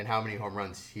 and how many home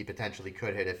runs he potentially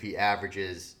could hit if he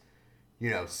averages,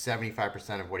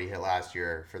 75% of what he hit last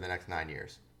year for the next 9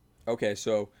 years. Okay,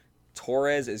 so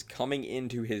Torres is coming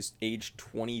into his age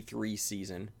 23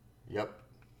 season. Yep.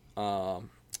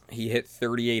 He hit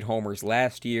 38 homers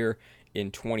last year. In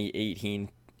 2018,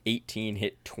 18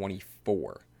 hit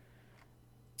 24.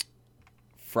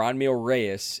 Franmil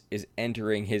Reyes is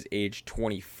entering his age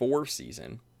 24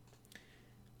 season.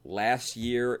 Last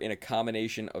year, in a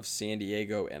combination of San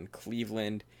Diego and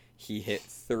Cleveland, he hit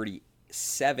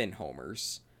 37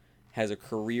 homers, has a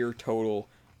career total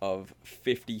of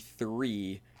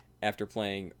 53 after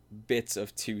playing bits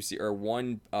of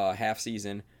one half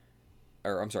season,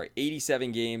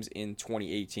 87 games in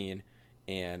 2018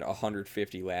 and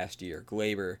 150 last year.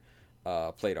 Gleyber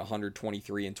played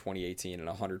 123 in 2018 and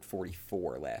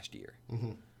 144 last year.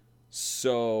 Mm-hmm.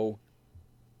 So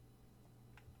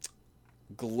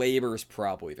Gleyber's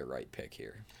probably the right pick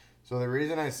here. So the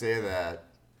reason I say that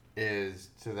is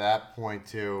to that point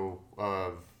too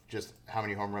of just how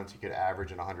many home runs he could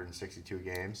average in 162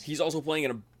 games. He's also playing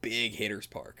in a big hitter's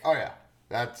park. Oh yeah,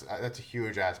 that's a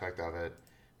huge aspect of it,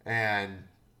 and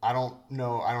I don't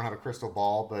know. I don't have a crystal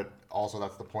ball, but also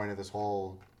that's the point of this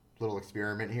whole little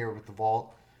experiment here with the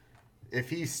vault. If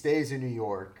he stays in New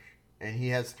York and he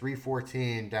has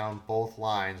 314 down both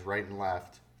lines, right and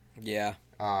left, yeah,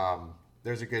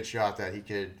 there's a good shot that he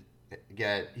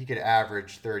could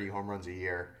average 30 home runs a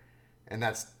year, and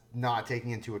that's not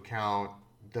taking into account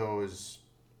those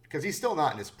because he's still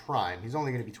not in his prime. He's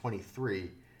only going to be 23.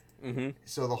 Mm-hmm.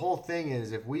 So the whole thing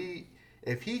is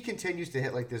if he continues to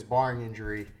hit like this barring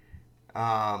injury,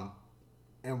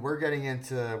 and we're getting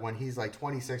into when he's like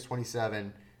 26,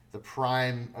 27, the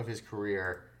prime of his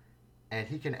career, and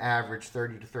he can average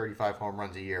 30 to 35 home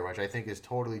runs a year, which I think is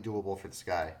totally doable for this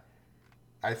guy.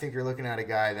 I think you're looking at a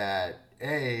guy that,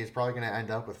 A, is probably going to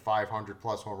end up with 500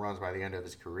 plus home runs by the end of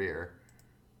his career,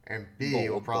 and B,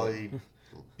 will probably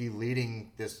be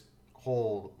leading this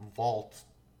whole vault,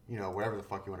 whatever the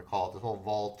fuck you want to call it, this whole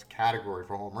vault category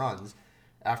for home runs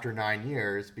after 9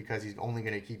 years because he's only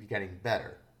going to keep getting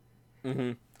better.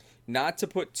 Mm-hmm. Not to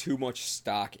put too much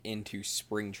stock into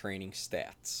spring training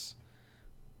stats,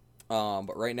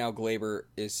 but right now Gleyber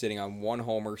is sitting on 1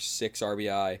 homer, 6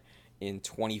 RBI in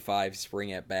 25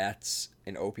 spring at-bats,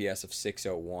 an OPS of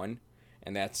 601,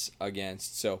 and that's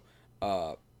against. So,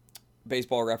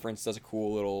 Baseball Reference does a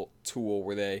cool little tool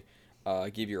where they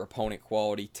give your opponent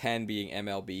quality, 10 being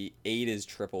MLB, 8 is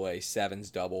AAA,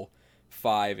 7's double,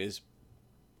 5 is,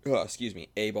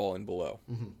 A-ball and below.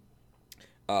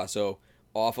 Mm-hmm. So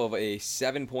off of a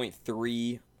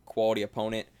 7.3 quality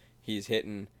opponent, he's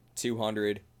hitting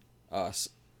 200,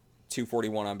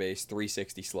 241 on base,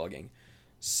 360 slugging,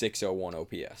 601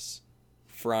 OPS.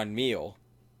 Franmil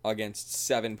against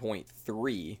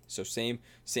 7.3, so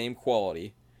same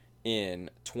quality, in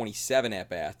 27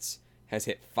 at-bats, has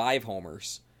hit 5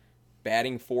 homers,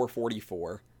 batting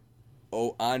 .444,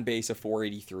 on base of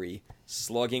 .483,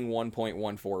 slugging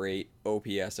 1.148,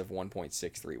 OPS of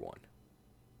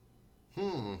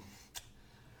 1.631.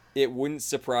 It wouldn't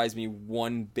surprise me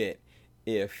one bit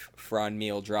if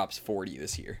Franmil drops 40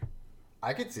 this year.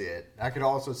 I could see it. I could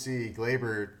also see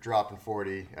Gleyber dropping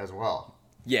 40 as well.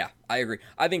 Yeah, I agree.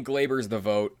 I think Glaber's the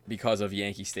vote because of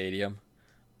Yankee Stadium,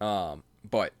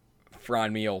 but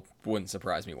Franmil wouldn't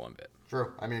surprise me one bit.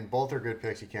 True. I mean, both are good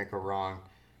picks. You can't go wrong.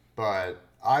 But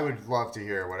I would love to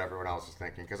hear what everyone else is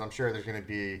thinking, because I'm sure there's going to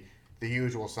be the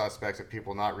usual suspects of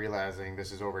people not realizing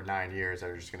this is over 9 years that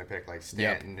are just going to pick like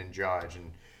Stanton and Judge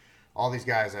and all these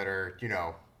guys that are,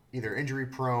 either injury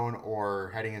prone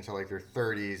or heading into like their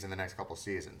 30s in the next couple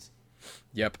seasons.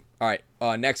 Yep. All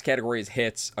right. Next category is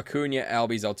hits. Acuna,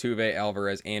 Albies, Altuve,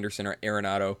 Alvarez, Anderson, or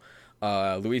Arenado,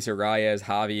 Luis Arias,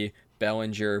 Javi,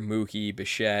 Bellinger, Mookie,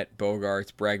 Bichette,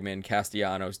 Bogarts, Bregman,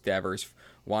 Castellanos, Devers,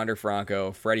 Wander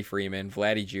Franco, Freddie Freeman,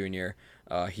 Vladdy Jr.,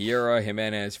 Hiura,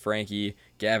 Jimenez, Frankie,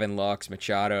 Gavin Lux,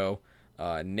 Machado,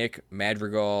 Nick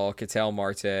Madrigal, Ketel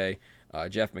Marte,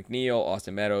 Jeff McNeil,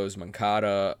 Austin Meadows,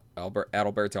 Moncada,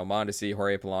 Adalberto Mondesi,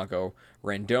 Jorge Polanco,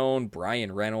 Rendon,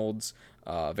 Brian Reynolds,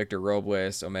 Victor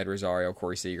Robles, Ahmed Rosario,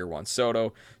 Corey Seager, Juan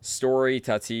Soto, Story,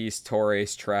 Tatis,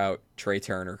 Torres, Trout, Trey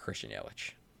Turner, Christian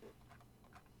Yelich.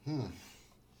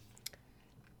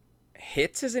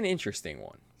 Hits is an interesting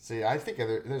one. See, I think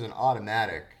there's an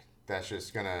automatic that's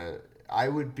just gonna. I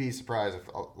would be surprised if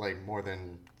like more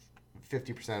than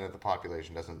 50% of the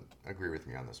population doesn't agree with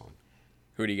me on this one.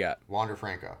 Who do you got? Wander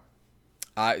Franco.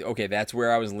 Okay, that's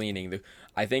where I was leaning.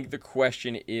 I think the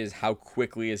question is how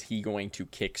quickly is he going to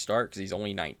kickstart, because he's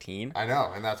only 19. I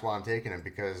know, and that's why I'm taking him,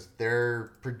 because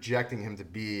they're projecting him to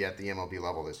be at the MLB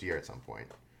level this year at some point.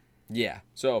 Yeah,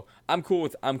 so I'm cool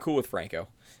with Franco.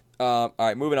 All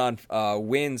right, moving on.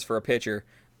 Wins for a pitcher: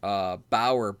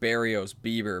 Bauer, Berrios,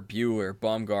 Bieber, Buehler,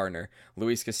 Bumgarner,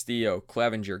 Luis Castillo,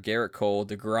 Clevenger, Garrett Cole,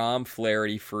 DeGrom,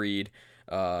 Flaherty, Fried,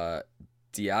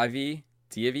 Diavi.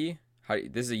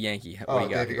 This is a Yankee. What do you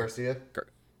got Davey here? Garcia.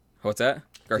 What's that?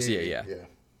 Garcia, Davey, yeah. Yeah.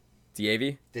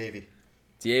 Diavi,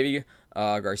 Davey.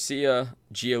 Garcia,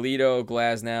 Giolito,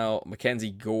 Glasnow,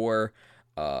 Mackenzie Gore,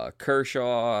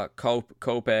 Kershaw,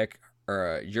 Kopech,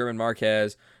 German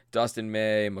Marquez, Dustin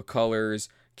May, McCullers,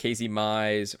 Casey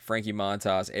Mize, Frankie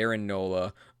Montas, Aaron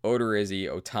Nola, Odorizzi,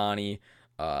 Ohtani,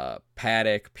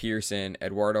 Paddock, Pearson,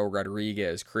 Eduardo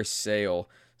Rodriguez, Chris Sale,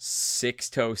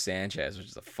 Sixto Sanchez, which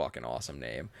is a fucking awesome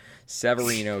name,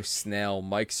 Severino, Snell,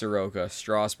 Mike Soroka,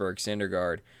 Strasburg,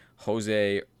 Syndergaard,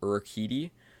 Jose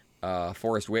Urquidy,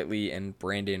 Forrest Whitley, and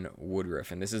Brandon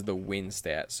Woodruff. And this is the win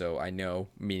stat, so I know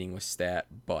meaningless stat,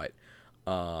 but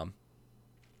I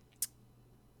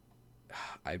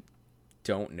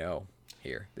don't know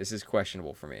here. This is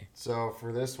questionable for me. So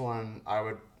for this one, I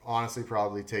would honestly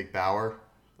probably take Bauer.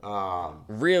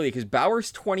 Really? Because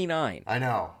Bauer's 29. I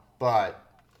know, but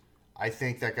I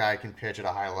think that guy can pitch at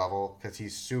a high level because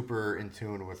he's super in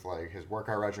tune with like his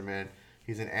workout regimen.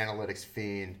 He's an analytics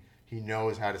fiend. He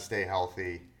knows how to stay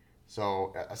healthy.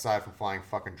 So aside from flying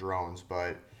fucking drones,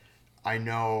 but I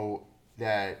know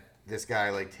that this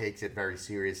guy like takes it very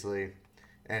seriously.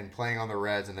 And playing on the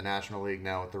Reds in the National League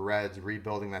now, with the Reds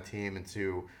rebuilding that team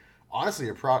into honestly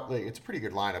it's a pretty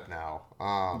good lineup now.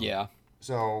 Yeah.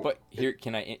 So, but here,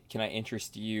 can I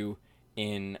interest you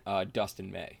in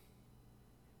Dustin May?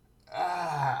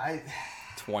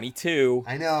 22.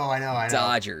 I know.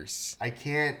 Dodgers. I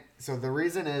can't. So the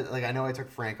reason is, like, I know I took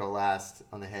Franco last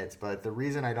on the hits, but the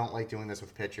reason I don't like doing this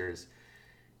with pitchers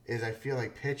is I feel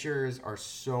like pitchers are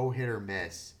so hit or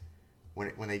miss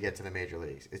when they get to the major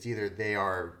leagues. It's either they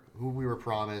are who we were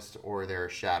promised or they're a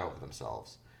shadow of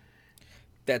themselves.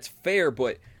 That's fair,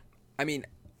 but I mean,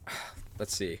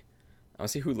 let's see. I want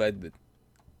to see who led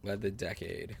the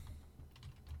decade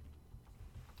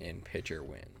in pitcher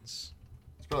wins.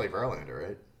 It's probably Verlander,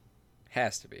 right?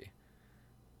 Has to be.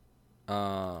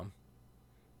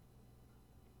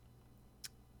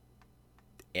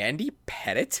 Andy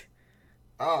Pettitte?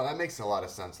 Oh, that makes a lot of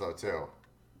sense though too.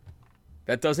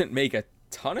 That doesn't make a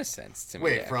ton of sense to me.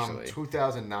 Wait, actually. from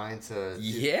 2009 to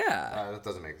yeah, that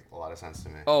doesn't make a lot of sense to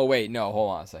me. Oh wait, no,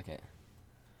 hold on a second.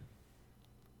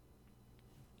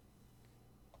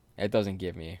 It doesn't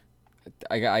give me.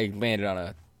 I landed on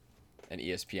an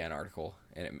ESPN article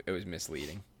and it was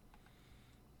misleading.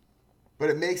 But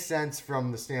it makes sense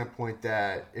from the standpoint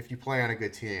that if you play on a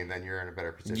good team, then you're in a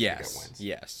better position to get wins.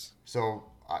 Yes. So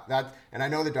and I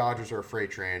know the Dodgers are a freight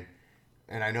train,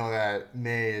 and I know that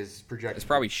May is projected. It's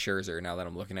probably Scherzer now that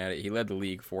I'm looking at it. He led the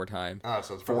league 4 times. Oh,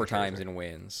 so it's four probably times Scherzer. in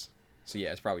wins. So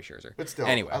yeah, it's probably Scherzer. But still,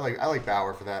 anyway, I like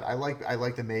Bauer for that. I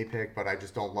like the May pick, but I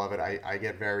just don't love it. I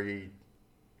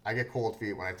get cold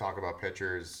feet when I talk about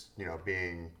pitchers,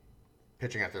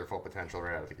 pitching at their full potential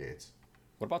right out of the gates.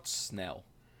 what about Snell?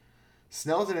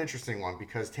 Snell's an interesting one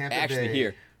because Tampa Bay. Actually,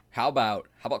 here, how about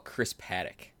Chris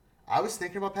Paddock? I was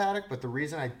thinking about Paddock, but the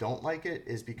reason I don't like it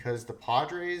is because the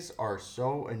Padres are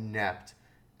so inept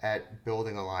at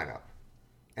building a lineup.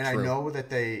 And True. I know that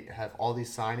they have all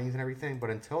these signings and everything, but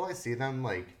until I see them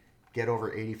get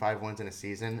over 85 wins in a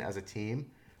season as a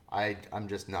team, I'm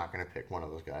just not going to pick one of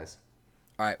those guys.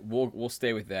 All right, we'll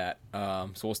stay with that.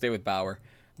 So we'll stay with Bauer.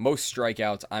 Most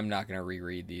strikeouts. I'm not going to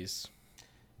reread these.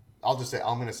 I'm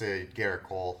going to say Garrett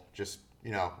Cole. Just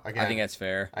again, I think that's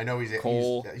fair. I know he's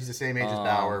Cole, he's the same age as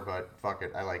Bauer, but fuck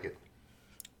it, I like it.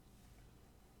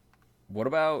 What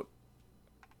about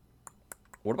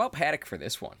Paddock for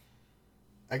this one?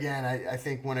 Again, I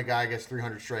think when a guy gets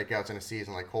 300 strikeouts in a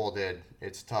season like Cole did,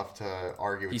 it's tough to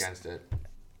argue against it.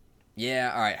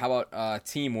 Yeah, all right. How about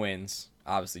team wins?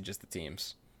 Obviously, just the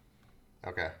teams.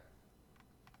 Okay.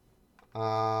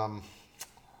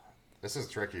 This is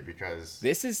tricky because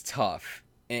This is tough,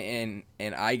 and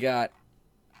I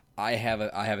have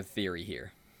a theory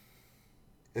here.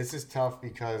 this is tough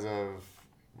because of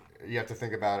you have to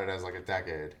think about it as like a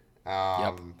decade.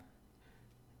 Yep.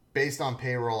 Based on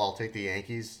payroll, I'll take the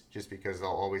Yankees just because they'll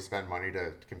always spend money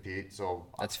to compete. So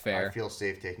That's fair. I feel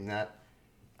safe taking that.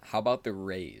 How about the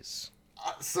Rays?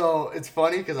 So it's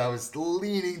funny because I was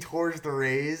leaning towards the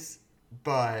Rays,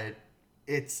 but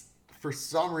it's for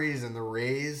some reason the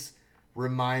Rays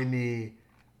remind me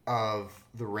of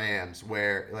the Rams,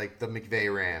 where like the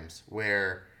McVay Rams,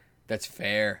 where That's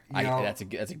fair. That's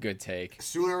a good take.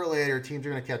 sooner or later teams are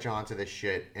gonna catch on to this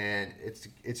shit, and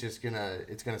it's just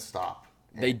gonna stop.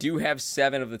 They do have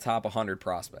 7 of the top 100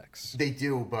 prospects. They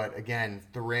do, but again,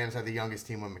 the Rams had the youngest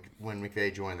team when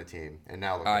McVay joined the team, and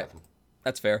now look All at right. them.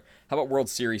 That's fair. How about World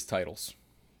Series titles?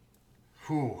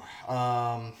 Whew.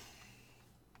 Well,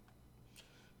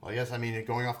 I guess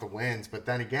going off the wins, but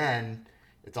then again,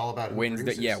 it's all about who Wins.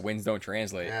 produces. Wins don't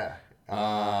translate. Yeah.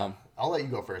 I'll let you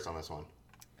go first on this one.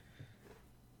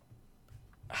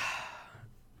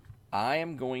 I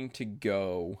am going to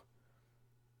go.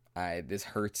 This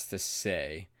hurts to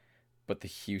say, but the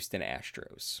Houston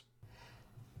Astros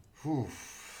Whew.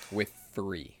 with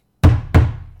 3. Do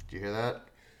you hear that?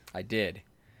 I did.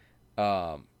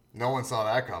 No one saw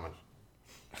that coming.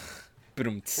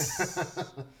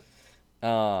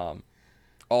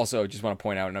 Also, just want to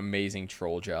point out an amazing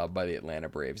troll job by the Atlanta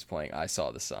Braves playing I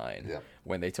Saw the Sign Yep.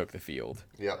 when they took the field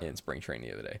Yep. in spring training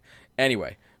the other day.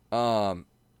 Anyway,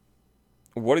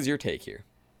 what is your take here?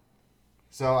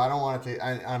 So I don't want to take.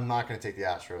 I'm not going to take the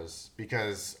Astros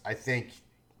because I think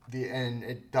and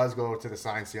it does go to the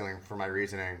sign stealing for my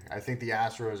reasoning. I think the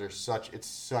Astros are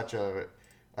such a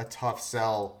tough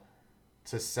sell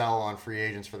to sell on free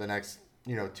agents for the next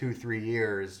 2-3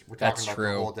 years. We're talking That's about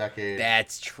true. the whole decade.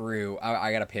 That's true.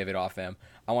 I got to pivot off them.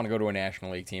 I want to go to a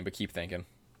National League team, but keep thinking.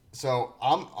 So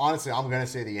I'm gonna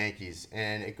say the Yankees,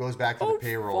 and it goes back to the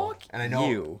payroll. Fuck And I know,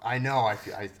 you.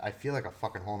 I feel like a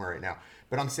fucking homer right now,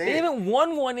 but I'm saying They haven't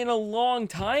won one in a long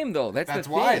time, though. That's that's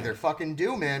the why thing. they're fucking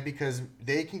due, man, because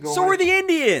they can go. So are the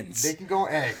Indians. They can go.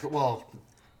 Hey, well,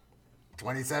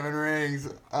 27 rings.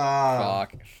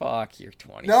 Fuck, you're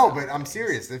 20. No, but I'm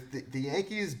serious. If the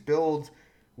Yankees build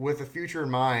with a future in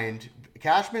mind,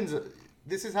 Cashman's.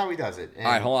 This is how he does it. And,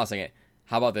 All right, hold on a second.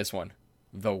 How about this one?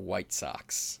 The White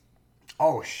Sox.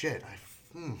 oh shit!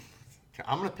 I'm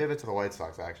gonna pivot to the White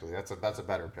Sox. Actually, that's a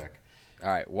better pick. All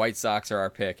right, White Sox are our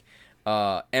pick.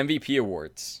 MVP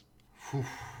awards.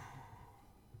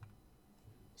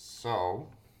 So,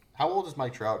 how old is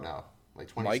Mike Trout now? Like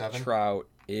 27? Mike Trout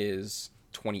is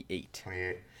 28.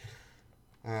 28.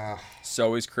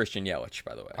 So is Christian Yelich,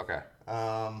 by the way. Okay.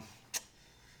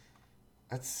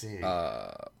 Let's see.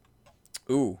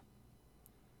 Ooh.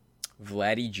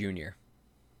 Vladdy Jr.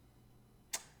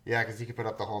 Yeah, because he could put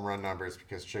up the home run numbers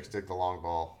because chicks dig the long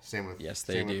ball. Same with Yes,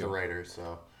 they same with do. the Raiders.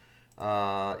 So,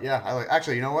 yeah, I like.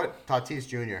 Actually, you know what? Tatis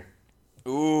Jr.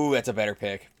 Ooh, that's a better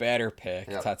pick.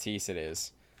 Yep. Tatis it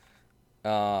is.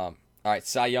 How All right,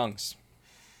 Cy Youngs.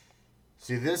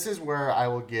 See, this is where I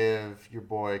will give your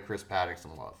boy Chris Paddock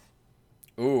some love.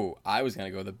 Ooh, I was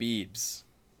going to go the Biebs.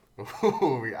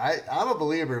 Ooh, I'm a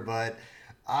believer, but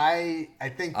I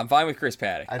think I'm fine with Chris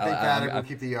Paddock. I think Paddock will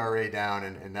keep the ERA down,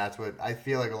 and that's what I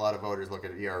feel like a lot of voters look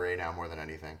at ERA now more than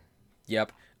anything.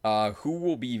 Yep. Who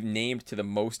will be named to the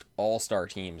most All-Star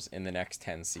teams in the next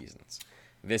 10 seasons?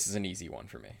 This is an easy one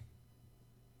for me.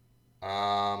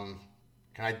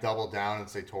 Can I double down and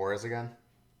say Torres again?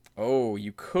 Oh,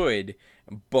 you could,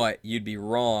 but you'd be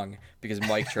wrong because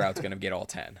Mike Trout's going to get all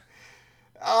 10.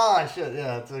 Oh, shit.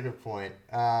 Yeah, that's a good point.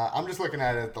 I'm just looking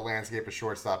at it, the landscape of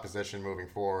shortstop position moving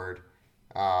forward.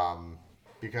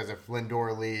 Because if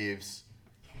Lindor leaves,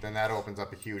 then that opens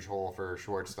up a huge hole for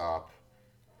shortstop.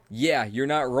 Yeah, you're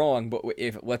not wrong, but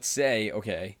if, let's say,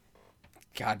 okay,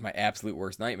 God, my absolute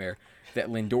worst nightmare, that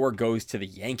Lindor goes to the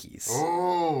Yankees.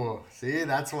 Oh, see,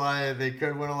 that's why they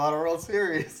could win a lot of World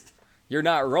Series. You're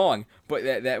not wrong, but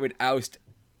that would oust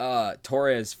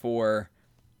Torres for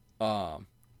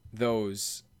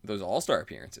those All-Star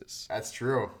appearances. That's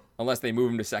true. Unless they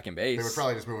move him to second base. They would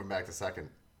probably just move him back to second.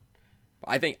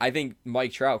 I think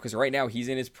Mike Trout, because right now he's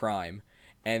in his prime,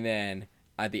 and then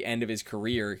at the end of his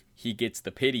career, he gets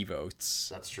the pity votes.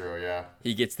 That's true, yeah.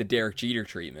 He gets the Derek Jeter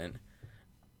treatment.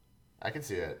 I can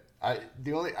see it.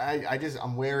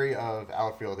 I'm wary of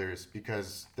outfielders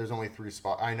because there's only 3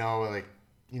 spots. I know, like,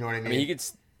 you know what I mean? I mean,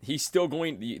 he's still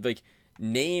going, like,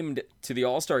 named to the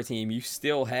All-Star team. You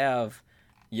still have,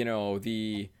 you know,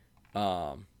 the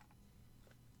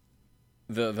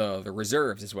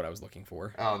reserves is what I was looking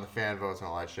for. Oh, and the fan votes and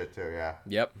all that shit too. Yeah.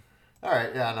 Yep. All right.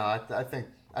 Yeah. No. I think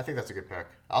that's a good pick.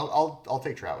 I'll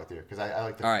take Trout with you because I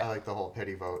like I like the whole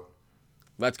pity vote.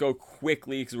 Let's go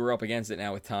quickly because we're up against it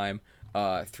now with time.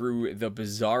 Through the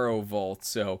Bizarro Vault.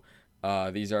 So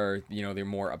these are, you know, they're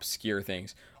more obscure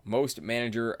things. Most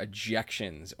manager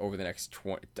ejections over the next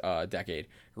decade.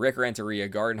 Rick Renteria,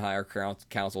 Garden Hire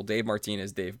Council, Dave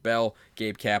Martinez, Dave Bell,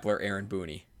 Gabe Kapler, Aaron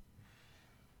Booney.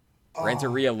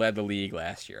 Renteria led the league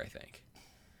last year, I think.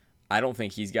 I don't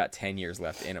think he's got 10 years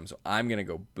left in him, so I'm going to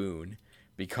go Boone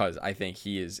because I think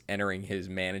he is entering his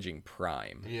managing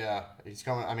prime. Yeah, he's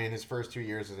coming. I mean, his first 2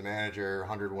 years as a manager,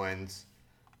 100 wins.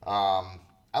 I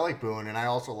like Boone, and I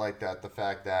also like the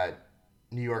fact that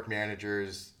New York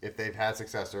managers, if they've had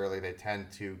success early, they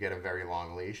tend to get a very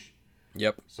long leash.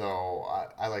 Yep. So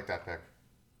I like that pick.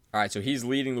 All right, so he's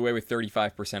leading the way with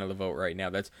 35% of the vote right now.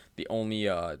 That's the only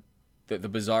the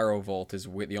Bizarro Vault is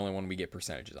the only one we get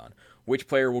percentages on. Which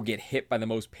player will get hit by the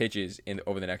most pitches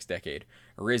over the next decade?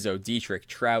 Rizzo, Dietrich,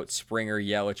 Trout, Springer,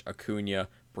 Yelich, Acuna,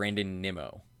 Brandon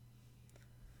Nimmo.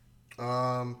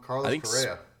 Carlos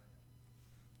Correa.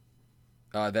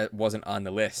 That wasn't on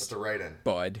the list. That's a write-in.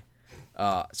 Bud.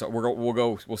 So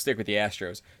we'll stick with the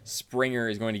Astros. Springer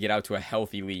is going to get out to a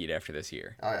healthy lead after this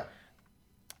year. Oh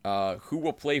yeah. Who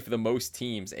will play for the most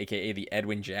teams, aka the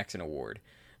Edwin Jackson Award?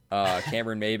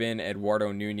 Cameron Maybin,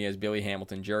 Eduardo Nunez, Billy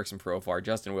Hamilton, Jerickson Profar,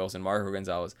 Justin Wilson, Marco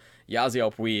Gonzalez,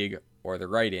 Yasiel Puig, or the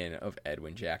write-in of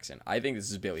Edwin Jackson. I think this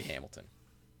is Billy Hamilton.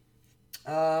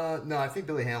 No, I think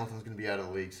Billy Hamilton's going to be out of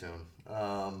the league soon.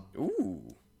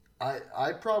 Ooh.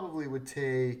 I probably would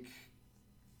take.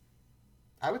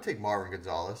 I would take Marvin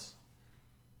Gonzalez.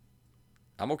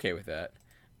 I'm okay with that.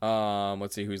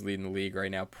 Let's see who's leading the league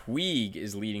right now. Puig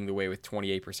is leading the way with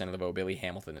 28% of the vote. Billy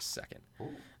Hamilton is second.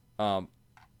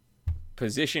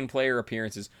 Position player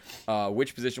appearances.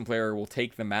 Which position player will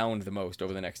take the mound the most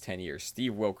over the next 10 years?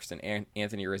 Steve Wilkerson,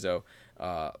 Anthony Rizzo,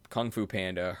 Kung Fu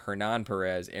Panda, Hernan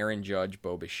Perez, Aaron Judge,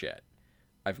 Bo Bichette.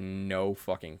 I have no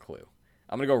fucking clue.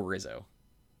 I'm going to go Rizzo.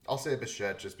 I'll say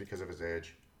Bichette just because of his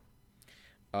age.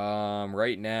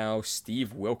 Right now, Stevie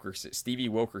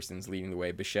Wilkerson's leading the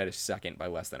way. Bichette is second by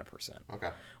less than 1%.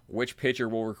 Okay. Which pitcher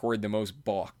will record the most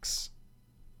balks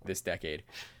this decade?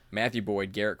 Matthew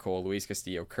Boyd, Garrett Cole, Luis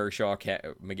Castillo, Kershaw,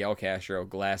 Miguel Castro,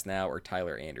 Glasnow, or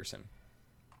Tyler Anderson?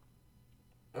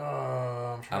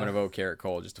 I'm going to vote Garrett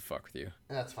Cole just to fuck with you.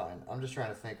 That's fine. I'm just trying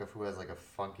to think of who has like a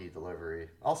funky delivery.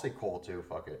 I'll say Cole too.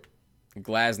 Fuck it.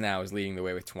 Glasnow is leading the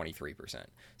way with 23%.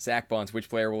 Sack bunts. Which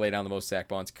player will lay down the most sack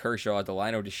bunts? Kershaw,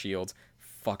 Delino DeShields.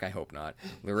 Fuck, I hope not.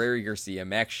 Leury Garcia,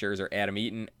 Max Scherzer, Adam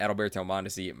Eaton, Adalberto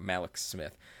Mondesi, Malik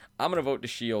Smith. I'm going to vote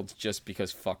DeShields just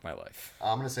because fuck my life.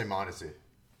 I'm going to say Mondesi.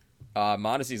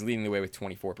 Mondesi's leading the way with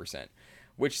 24%.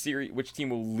 Which team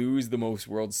will lose the most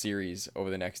World Series over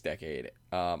the next decade?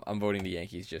 I'm voting the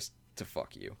Yankees just to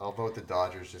fuck you. I'll vote the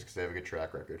Dodgers just because they have a good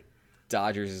track record.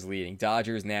 Dodgers is leading.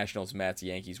 Dodgers, Nationals, Mets,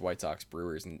 Yankees, White Sox,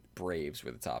 Brewers, and Braves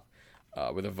with the top,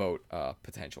 with a vote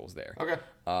potentials there. Okay.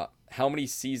 How many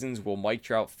seasons will Mike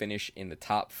Trout finish in the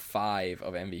top 5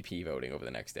 of MVP voting over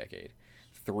the next decade?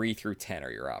 3 through 10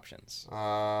 are your options.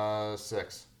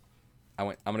 6.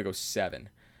 I'm gonna go 7.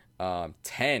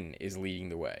 10 is leading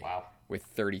the way. Wow. With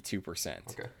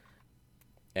 32%. Okay.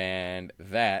 And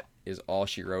that is all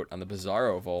she wrote on the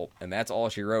Bizarro Vault, and that's all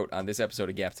she wrote on this episode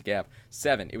of Gap to Gap.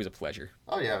 7. It was a pleasure.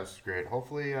 Oh yeah, it was great.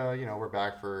 Hopefully, we're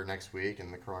back for next week,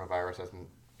 and the coronavirus hasn't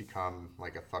become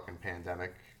like a fucking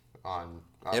pandemic.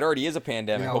 It already is a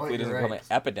pandemic. Hopefully, it doesn't become an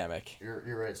epidemic.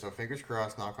 You're right. So fingers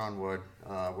crossed. Knock on wood.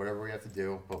 Whatever we have to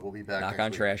do, but we'll be back. Knock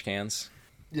on trash cans.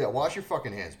 Yeah, wash your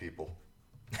fucking hands, people.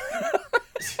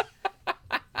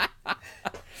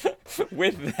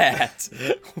 With that,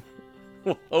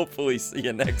 we'll hopefully see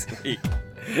you next week.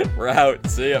 We're out.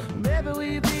 See ya. Maybe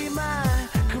we be